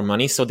generating more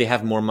money. So they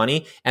have more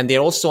money, and they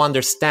also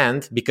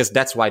understand, because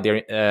that's why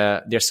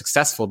they're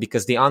successful,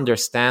 because they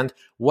understand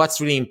what's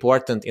really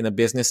important in a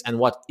business and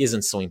what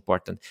isn't so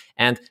important.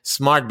 And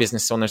smart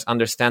business owners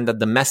understand that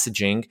the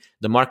messaging,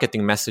 the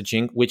marketing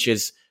messaging, which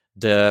is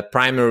the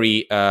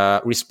primary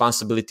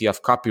responsibility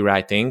of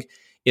copywriting,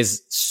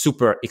 is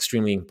super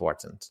extremely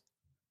important.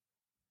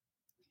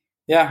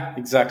 Yeah,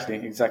 exactly.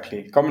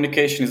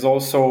 Communication is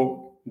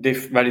also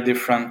very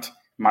different,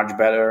 much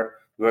better,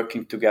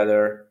 working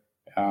together.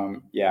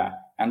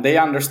 And they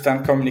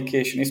understand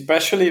communication,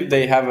 especially if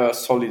they have a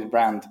solid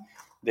brand.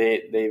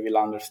 They will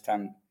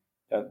understand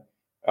that.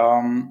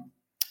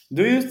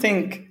 Do you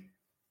think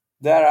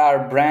there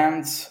are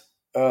brands,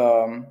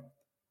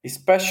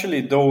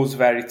 especially those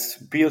where it's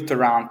built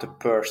around a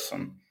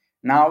person?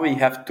 Now we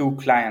have two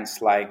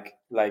clients like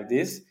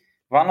this.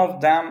 One of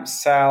them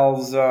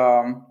sells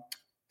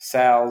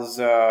sells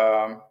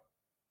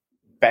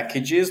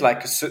packages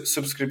like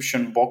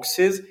subscription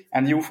boxes,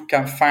 and you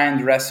can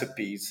find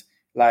recipes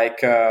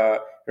like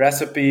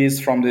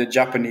recipes from the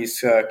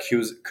Japanese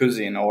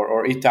cuisine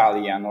or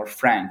Italian or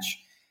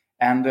French.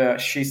 And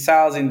she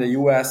sells in the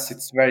US.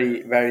 It's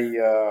very, very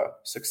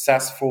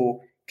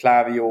successful.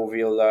 Clavio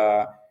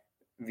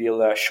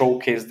will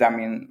showcase them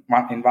in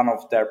one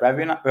of their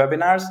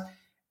webinars.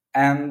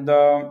 And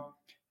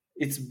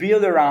it's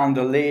built around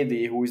a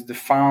lady who is the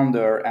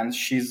founder, and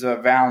she's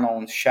a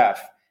well-known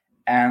chef.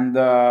 And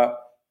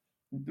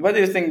what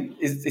do you think?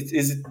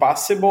 Is it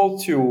possible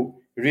to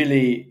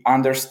really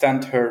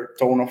understand her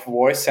tone of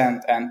voice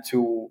and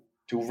to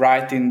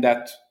write in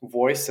that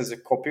voice as a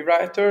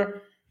copywriter,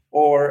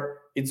 or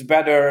it's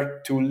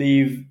better to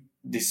leave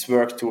this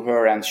work to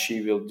her and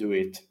she will do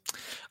it?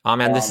 Oh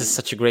man, this is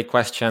such a great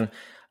question.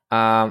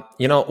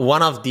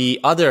 One of the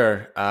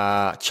other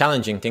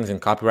challenging things in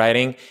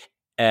copywriting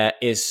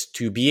is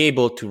to be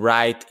able to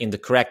write in the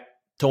correct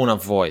tone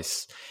of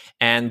voice.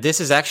 And this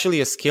is actually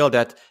a skill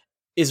that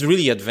is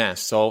really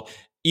advanced. So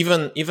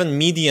even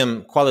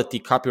medium quality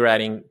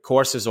copywriting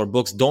courses or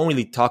books don't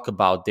really talk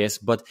about this,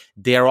 but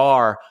there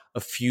are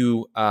a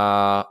few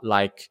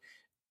like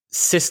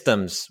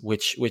systems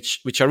which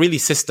are really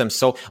systems.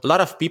 So a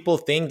lot of people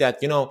think that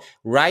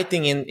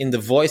writing in the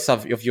voice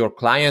of your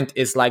client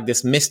is like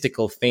this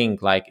mystical thing,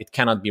 like it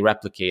cannot be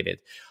replicated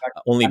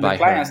only by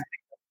her.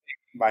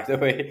 By the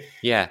way,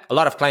 yeah, a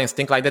lot of clients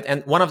think like that,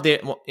 and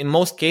in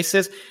most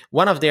cases,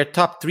 one of their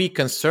top 3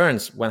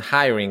 concerns when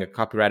hiring a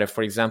copywriter,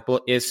 for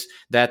example, is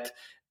that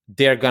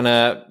they're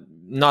gonna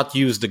not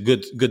use the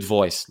good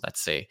voice.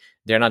 Let's say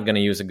they're not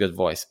gonna use a good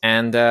voice,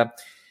 and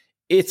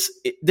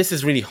this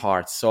is really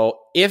hard. So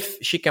if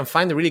she can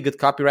find a really good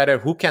copywriter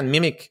who can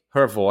mimic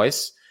her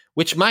voice,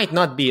 which might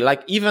not be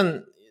like,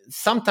 even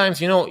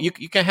sometimes, you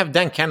can have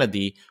Dan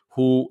Kennedy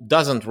who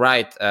doesn't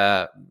write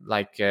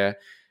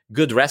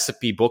good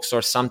recipe books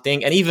or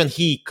something, and even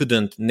he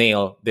couldn't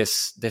nail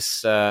this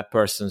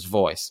person's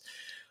voice.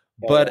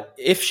 But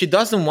if she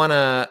doesn't want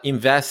to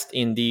invest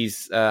in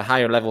these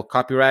higher level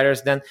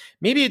copywriters, then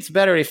maybe it's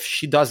better if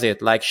she does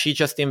it. Like she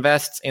just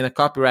invests in a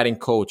copywriting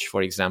coach,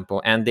 for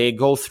example, and they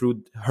go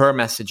through her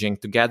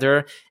messaging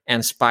together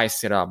and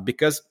spice it up.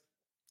 Because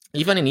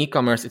even in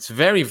e-commerce, it's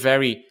very,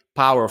 very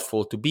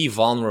powerful to be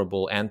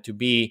vulnerable and to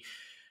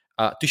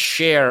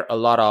share a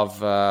lot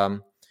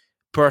of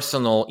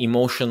personal,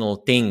 emotional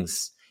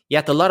things.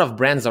 Yet a lot of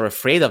brands are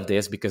afraid of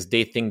this because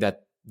they think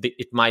that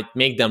it might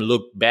make them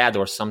look bad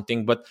or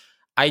something. But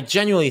I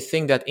genuinely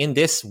think that in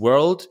this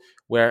world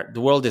where the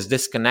world is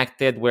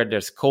disconnected, where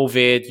there's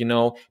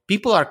COVID,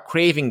 people are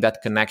craving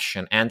that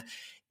connection. And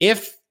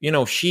if,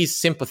 she's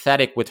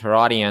sympathetic with her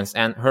audience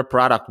and her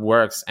product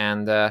works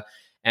and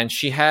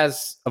she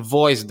has a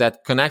voice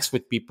that connects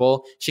with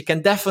people, she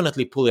can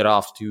definitely pull it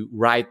off to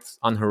write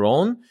on her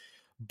own.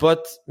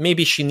 But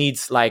maybe she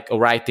needs like a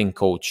writing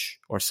coach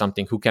or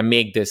something who can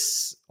make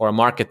this, or a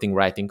marketing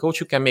writing coach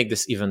who can make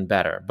this even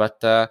better.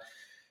 But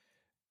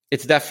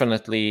it's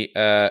definitely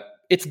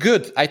it's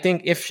good. I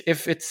think if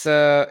it's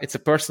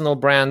a personal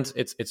brand,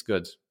 it's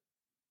good.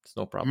 It's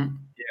no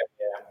problem.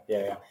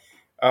 Yeah.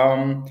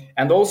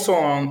 And also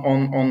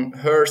on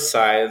her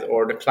side,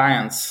 or the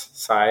client's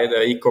side,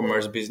 the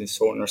e-commerce business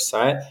owner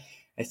side,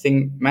 I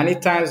think many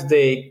times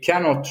they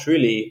cannot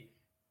really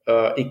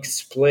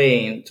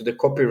explain to the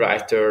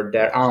copywriter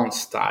their own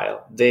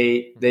style.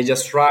 They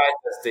just write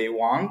as they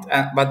want,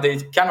 but they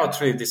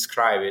cannot really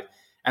describe it.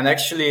 And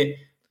actually,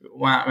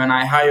 when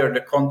I hired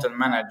a content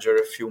manager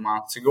a few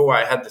months ago,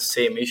 I had the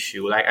same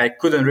issue. Like I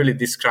couldn't really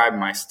describe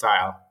my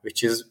style,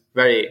 which is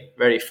very,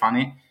 very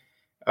funny.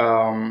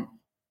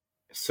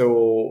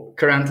 So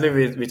currently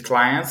with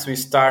clients, we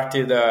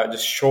started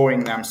just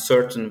showing them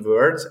certain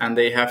words, and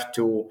they have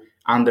to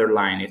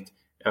underline it,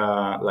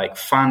 like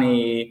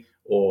funny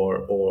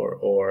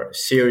or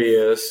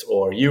serious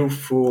or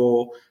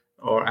youthful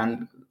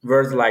and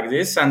words like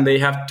this, and they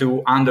have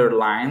to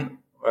underline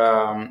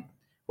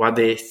what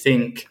they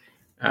think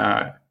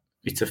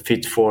it's a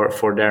fit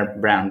for their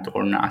brand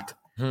or not.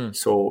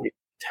 So it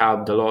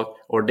helped a lot.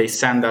 Or they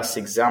send us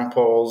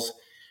examples.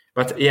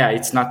 But yeah,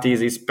 it's not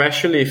easy,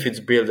 especially if it's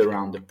built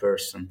around the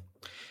person.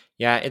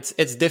 Yeah,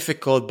 it's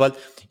difficult. But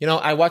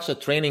I watched a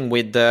training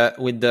with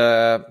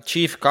the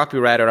chief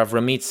copywriter of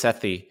Ramit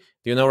Sethi.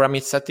 Do you know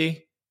Ramit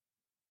Sethi?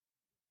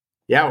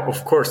 Yeah,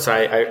 of course.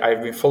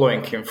 I've been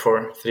following him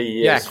for 3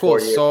 years. Yeah, cool. 4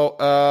 years. So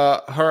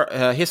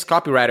his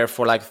copywriter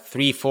for like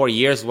 3-4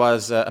 years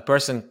was a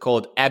person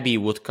called Abby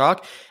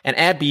Woodcock, and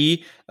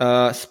Abby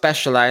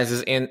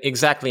specializes in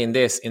exactly in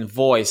this, in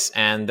voice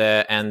and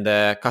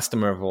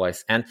customer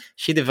voice. And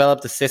she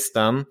developed a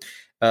system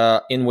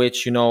in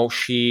which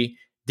she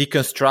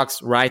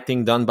deconstructs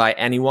writing done by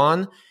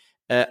anyone.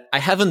 I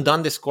haven't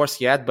done this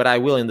course yet, but I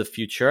will in the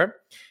future.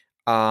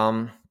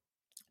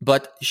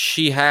 But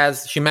she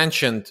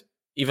mentioned,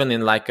 even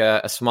in like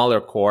a smaller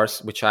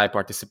course, which I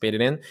participated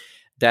in,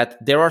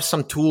 that there are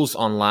some tools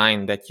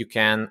online that you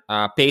can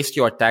paste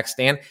your text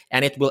in,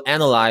 and it will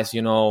analyze,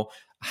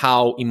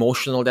 how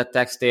emotional that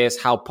text is,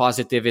 how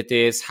positive it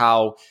is,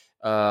 how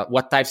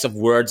what types of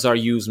words are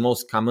used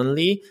most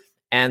commonly,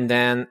 and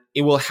then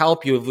it will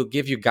help you. It will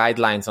give you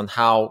guidelines on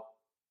how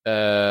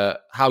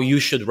you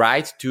should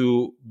write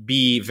to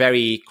be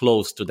very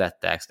close to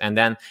that text. And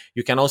then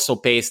you can also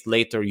paste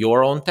later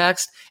your own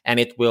text, and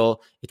it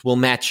will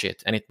match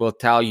it, and it will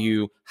tell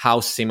you how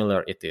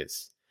similar it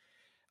is.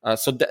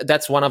 So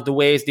that's one of the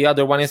ways. The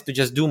other one is to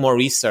just do more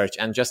research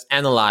and just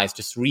analyze,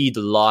 just read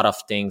a lot of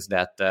things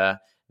that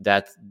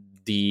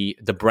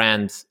the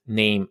brand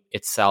name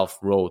itself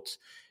wrote,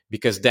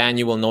 because then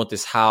you will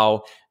notice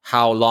how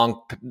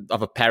long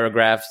of a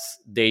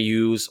paragraphs they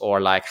use, or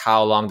like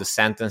how long the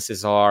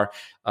sentences are,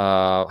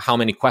 how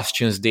many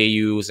questions they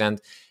use. And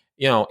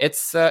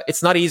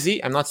it's not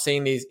easy. I'm not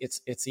saying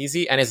it's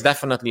easy, and it's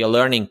definitely a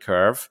learning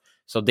curve.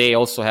 So they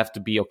also have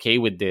to be okay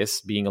with this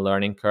being a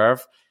learning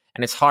curve.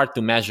 And it's hard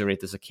to measure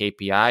it as a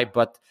KPI,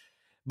 but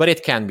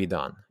it can be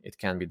done. It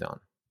can be done.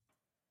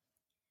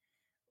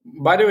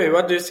 By the way,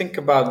 what do you think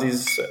about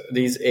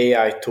these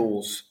AI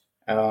tools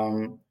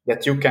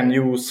that you can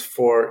use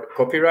for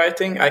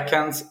copywriting?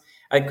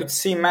 I could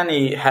see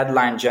many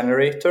headline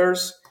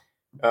generators.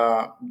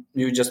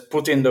 You just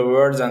put in the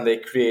words and they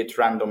create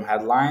random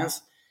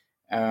headlines.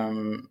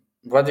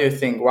 What do you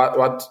think?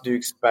 What do you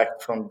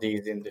expect from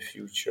these in the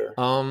future?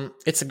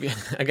 It's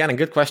again a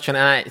good question,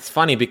 and it's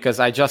funny because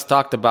I just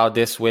talked about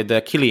this with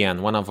Kilian,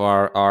 one of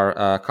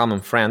our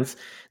common friends,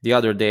 the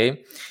other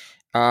day.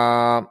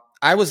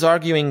 I was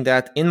arguing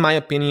that, in my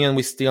opinion,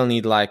 we still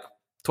need like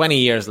 20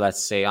 years,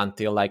 let's say,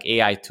 until like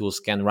AI tools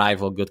can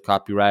rival good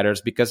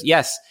copywriters. Because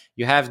yes,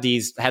 you have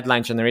these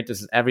headline generators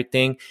and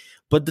everything.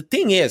 But the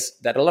thing is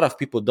that a lot of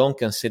people don't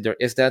consider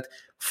is that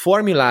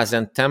formulas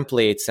and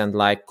templates and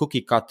like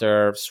cookie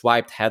cutter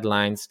swiped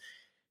headlines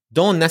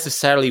don't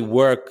necessarily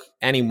work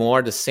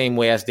anymore the same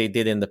way as they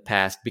did in the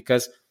past.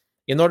 Because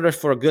in order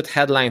for a good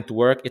headline to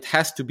work, it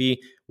has to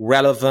be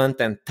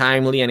relevant and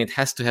timely, and it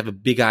has to have a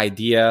big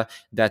idea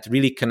that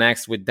really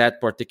connects with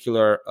that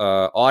particular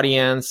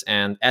audience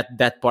and at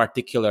that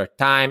particular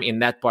time in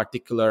that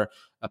particular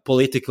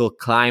political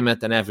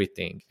climate and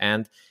everything.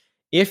 And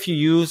if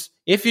you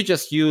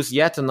just use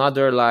yet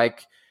another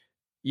like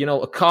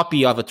a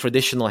copy of a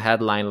traditional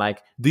headline,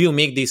 like, do you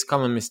make these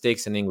common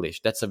mistakes in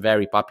English? That's a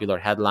very popular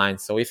headline.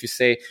 So if you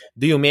say,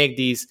 do you make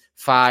these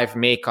 5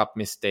 makeup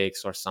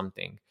mistakes or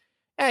something,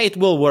 it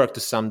will work to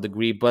some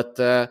degree, but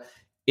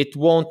it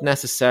won't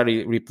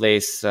necessarily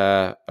replace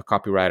a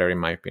copywriter, in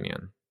my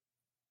opinion.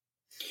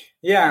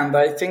 Yeah, and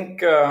I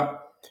think,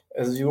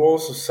 as you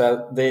also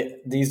said,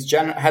 these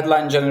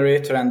headline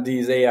generator and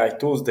these AI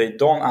tools, they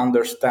don't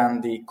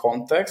understand the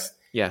context.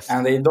 Yes.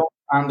 And they don't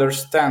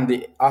understand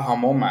the aha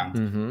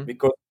moment,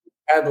 because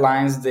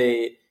headlines,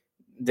 they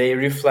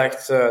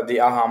reflect the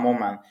aha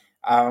moment.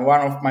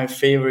 One of my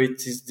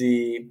favorites is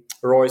the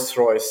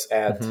Rolls-Royce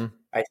ad.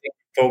 I think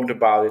we talked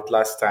about it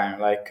last time.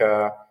 Like,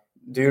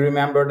 do you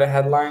remember the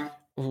headline?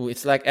 Ooh,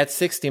 it's like, at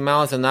 60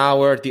 miles an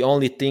hour, the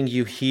only thing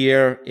you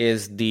hear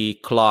is the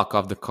clock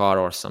of the car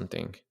or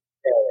something.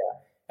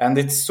 And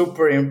it's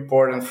super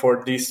important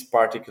for this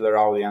particular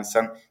audience,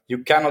 and you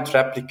cannot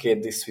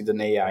replicate this with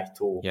an AI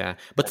tool. Yeah,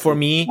 but for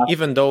me,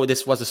 even though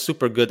this was a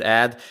super good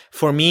ad,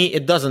 for me,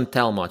 it doesn't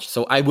tell much.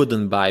 So I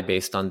wouldn't buy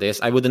based on this.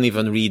 I wouldn't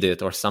even read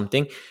it or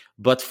something.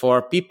 But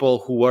for people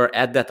who were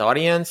at that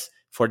audience,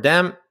 for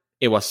them,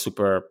 it was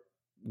super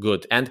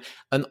good. And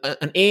an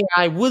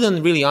AI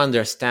wouldn't really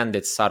understand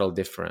its subtle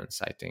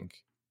difference, I think.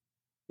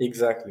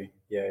 Exactly.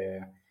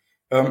 Yeah.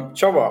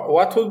 Csaba,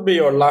 what would be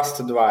your last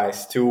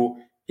advice to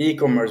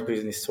e-commerce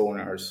business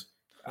owners?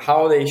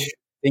 How they should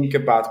think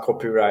about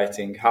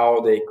copywriting,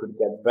 how they could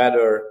get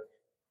better?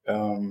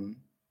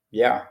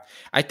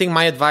 I think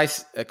my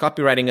advice,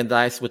 copywriting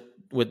advice,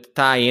 would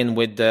tie in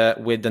with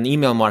an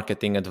email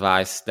marketing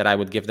advice that I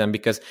would give them,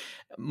 because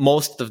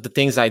most of the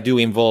things I do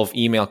involve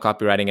email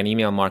copywriting and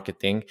email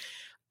marketing.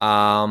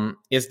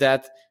 Is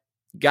that,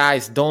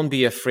 guys, don't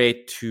be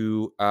afraid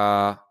to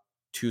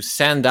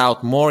send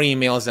out more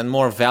emails and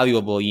more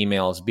valuable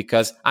emails,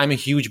 because I'm a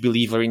huge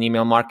believer in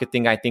email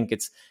marketing. I think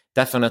it's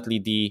definitely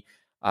the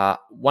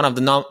one of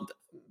the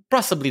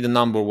possibly the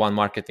number one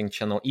marketing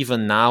channel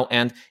even now,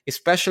 and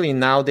especially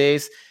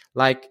nowadays.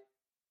 Like,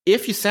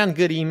 if you send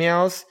good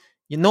emails,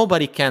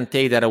 nobody can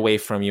take that away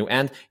from you.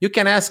 And you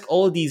can ask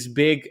all these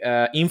big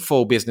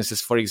info businesses,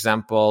 for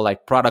example,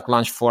 like Product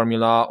Launch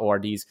Formula or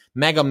these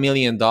mega $1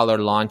 million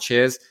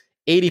launches.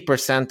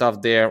 80%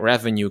 of their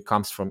revenue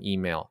comes from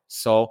email.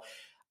 So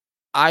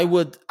I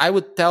would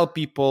tell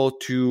people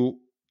to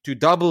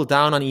double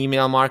down on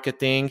email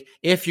marketing.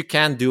 If you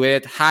can do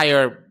it,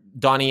 hire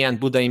Donnie and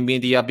Buddha in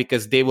Media,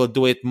 because they will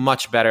do it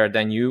much better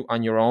than you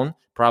on your own,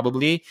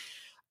 probably.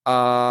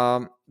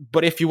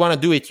 But if you want to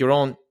do it your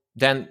own,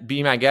 then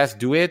be my guest,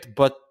 do it,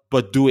 but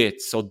do it.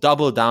 So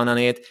double down on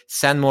it,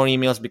 send more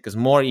emails, because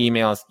more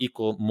emails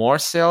equal more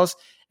sales.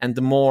 And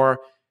the more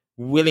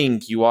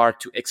willing you are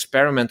to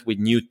experiment with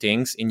new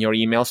things in your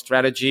email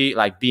strategy,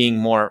 like being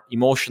more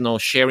emotional,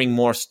 sharing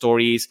more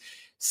stories,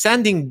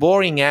 sending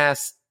boring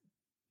ass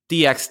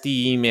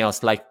TXT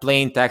emails, like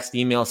plain text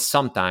emails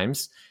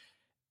sometimes.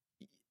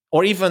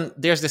 Or even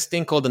there's this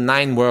thing called the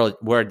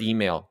 9-word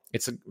email.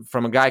 It's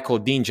from a guy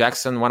called Dean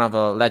Jackson, one of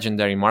the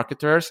legendary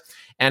marketers.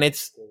 And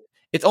it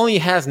only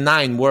has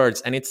 9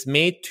 words, and it's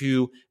made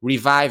to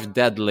revive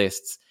dead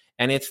lists.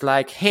 And it's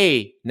like,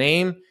 hey,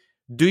 name,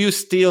 do you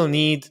still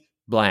need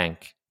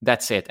blank?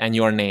 That's it. And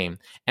your name.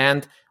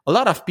 And a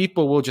lot of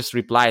people will just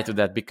reply to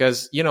that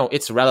because,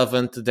 it's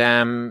relevant to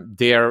them.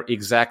 They're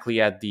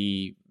exactly at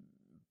the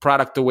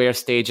product aware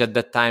stage at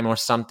that time or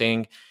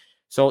something.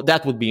 So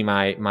that would be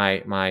my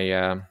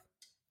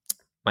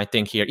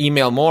thing here.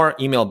 Email more,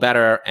 email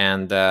better,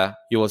 and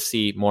you will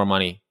see more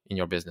money in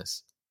your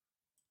business.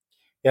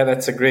 Yeah,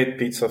 that's a great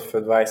piece of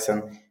advice.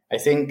 And I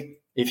think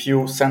if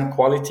you send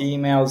quality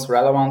emails,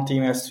 relevant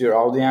emails to your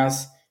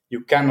audience,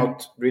 you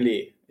cannot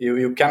really,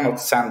 you cannot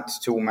send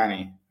too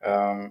many.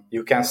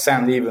 You can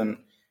send even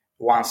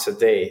once a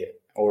day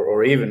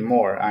or even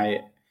more.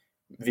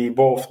 We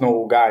both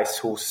know guys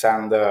who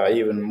send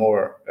even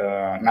more,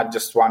 not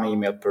just one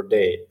email per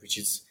day, which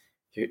is,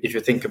 if you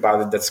think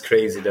about it, that's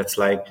crazy. That's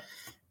like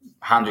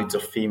hundreds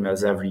of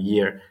emails every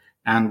year.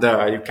 And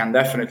you can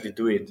definitely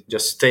do it.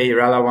 Just stay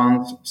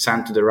relevant,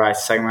 send to the right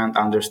segment,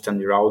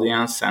 understand your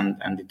audience,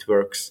 and it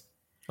works.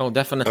 Oh,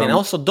 definitely. And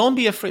also, don't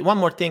be afraid. One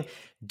more thing.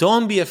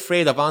 Don't be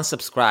afraid of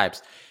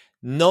unsubscribes.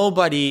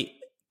 Nobody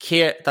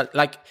care that,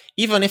 like,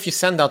 even if you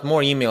send out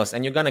more emails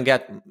and you're going to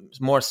get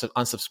more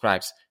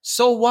unsubscribes,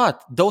 so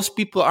what? Those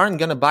people aren't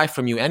going to buy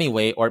from you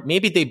anyway, or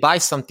maybe they buy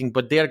something,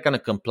 but they're going to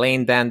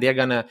complain then. They're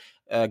going to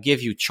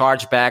give you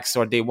chargebacks,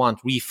 or they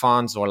want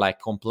refunds, or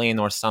like complain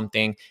or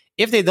something.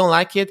 If they don't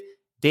like it,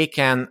 they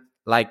can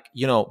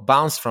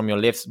bounce from your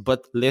list.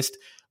 But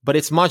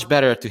it's much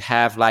better to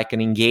have like an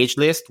engaged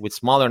list with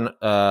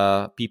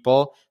smaller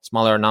people,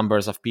 smaller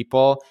numbers of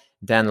people,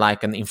 than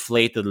like an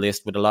inflated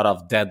list with a lot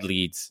of dead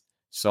leads.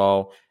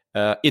 So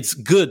it's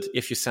good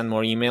if you send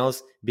more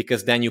emails,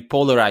 because then you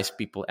polarize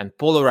people, and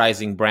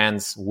polarizing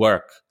brands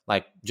work.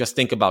 Like, just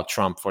think about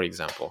Trump, for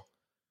example.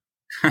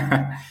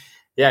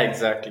 Yeah,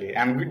 exactly.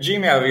 And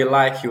Gmail will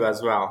like you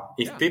as well.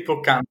 If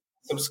people can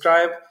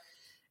subscribe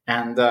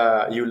and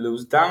you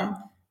lose them,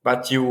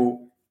 but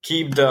you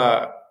keep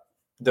the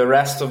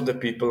rest of the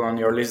people on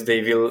your list,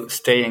 they will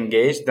stay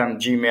engaged, then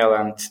Gmail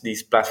and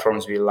these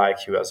platforms will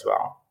like you as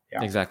well.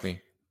 Yeah.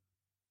 Exactly.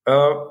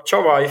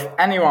 Csaba, if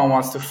anyone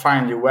wants to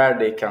find you, where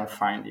they can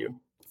find you?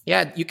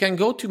 Yeah, you can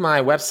go to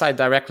my website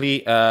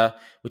directly,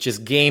 which is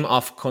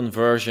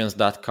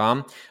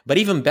gameofconversions.com. But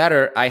even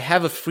better, I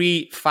have a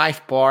free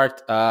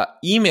 5-part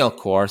email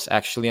course,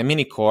 actually a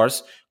mini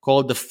course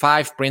called The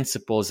 5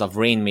 Principles of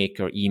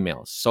Rainmaker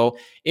Emails. So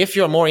if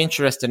you're more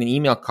interested in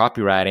email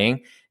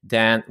copywriting,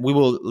 then we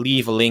will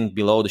leave a link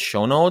below the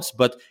show notes,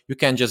 but you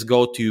can just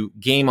go to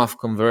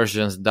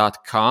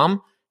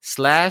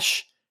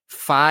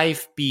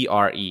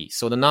gameofconversions.com/5PRE.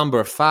 So the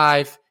number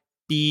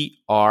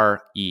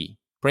 5PRE.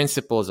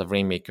 Principles of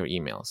Rainmaker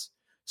Emails.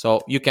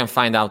 So you can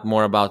find out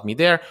more about me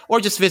there,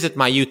 or just visit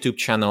my YouTube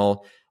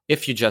channel.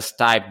 If you just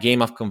type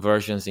Game of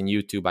Conversions in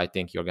YouTube, I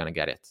think you're going to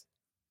get it.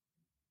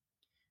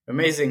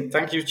 Amazing.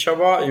 Thank you,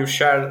 Csaba. You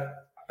shared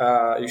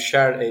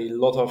a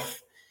lot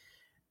of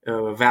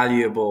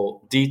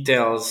valuable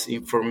details,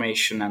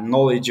 information, and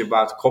knowledge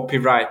about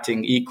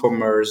copywriting,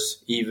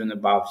 e-commerce, even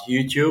about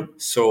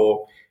YouTube.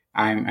 So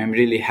I'm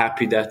really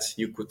happy that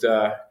you could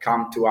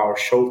come to our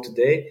show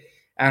today.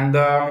 And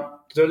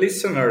the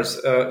listeners,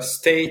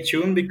 stay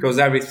tuned, because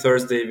every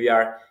Thursday we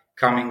are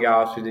coming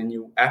out with a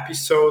new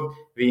episode.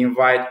 We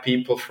invite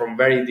people from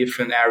very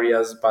different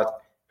areas, but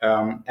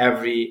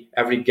every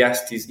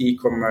guest is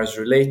e-commerce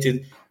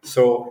related.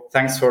 So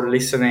thanks for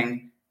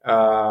listening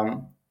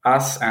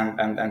us,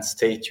 and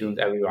stay tuned,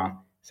 everyone.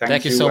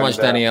 Thank you so much,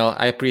 Daniel.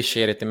 I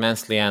appreciate it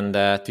immensely. And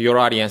to your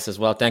audience as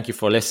well, thank you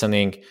for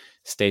listening.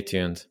 Stay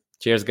tuned.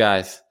 Cheers,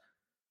 guys.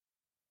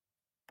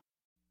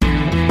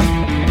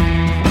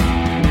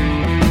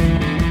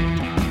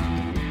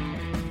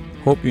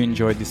 Hope you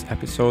enjoyed this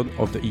episode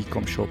of the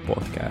Ecom Show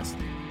podcast.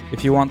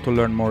 If you want to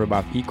learn more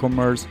about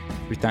e-commerce,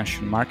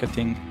 retention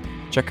marketing,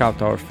 check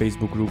out our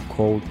Facebook group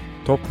called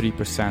Top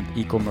 3%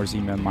 E-commerce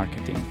Email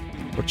Marketing,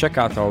 or check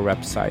out our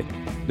website,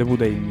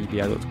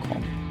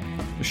 thebudaimedia.com.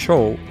 The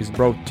show is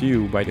brought to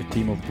you by the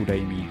team of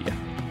Budai Media.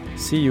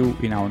 See you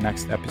in our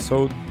next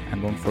episode,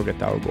 and don't forget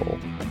our goal: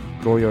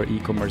 grow your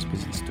e-commerce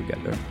business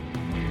together.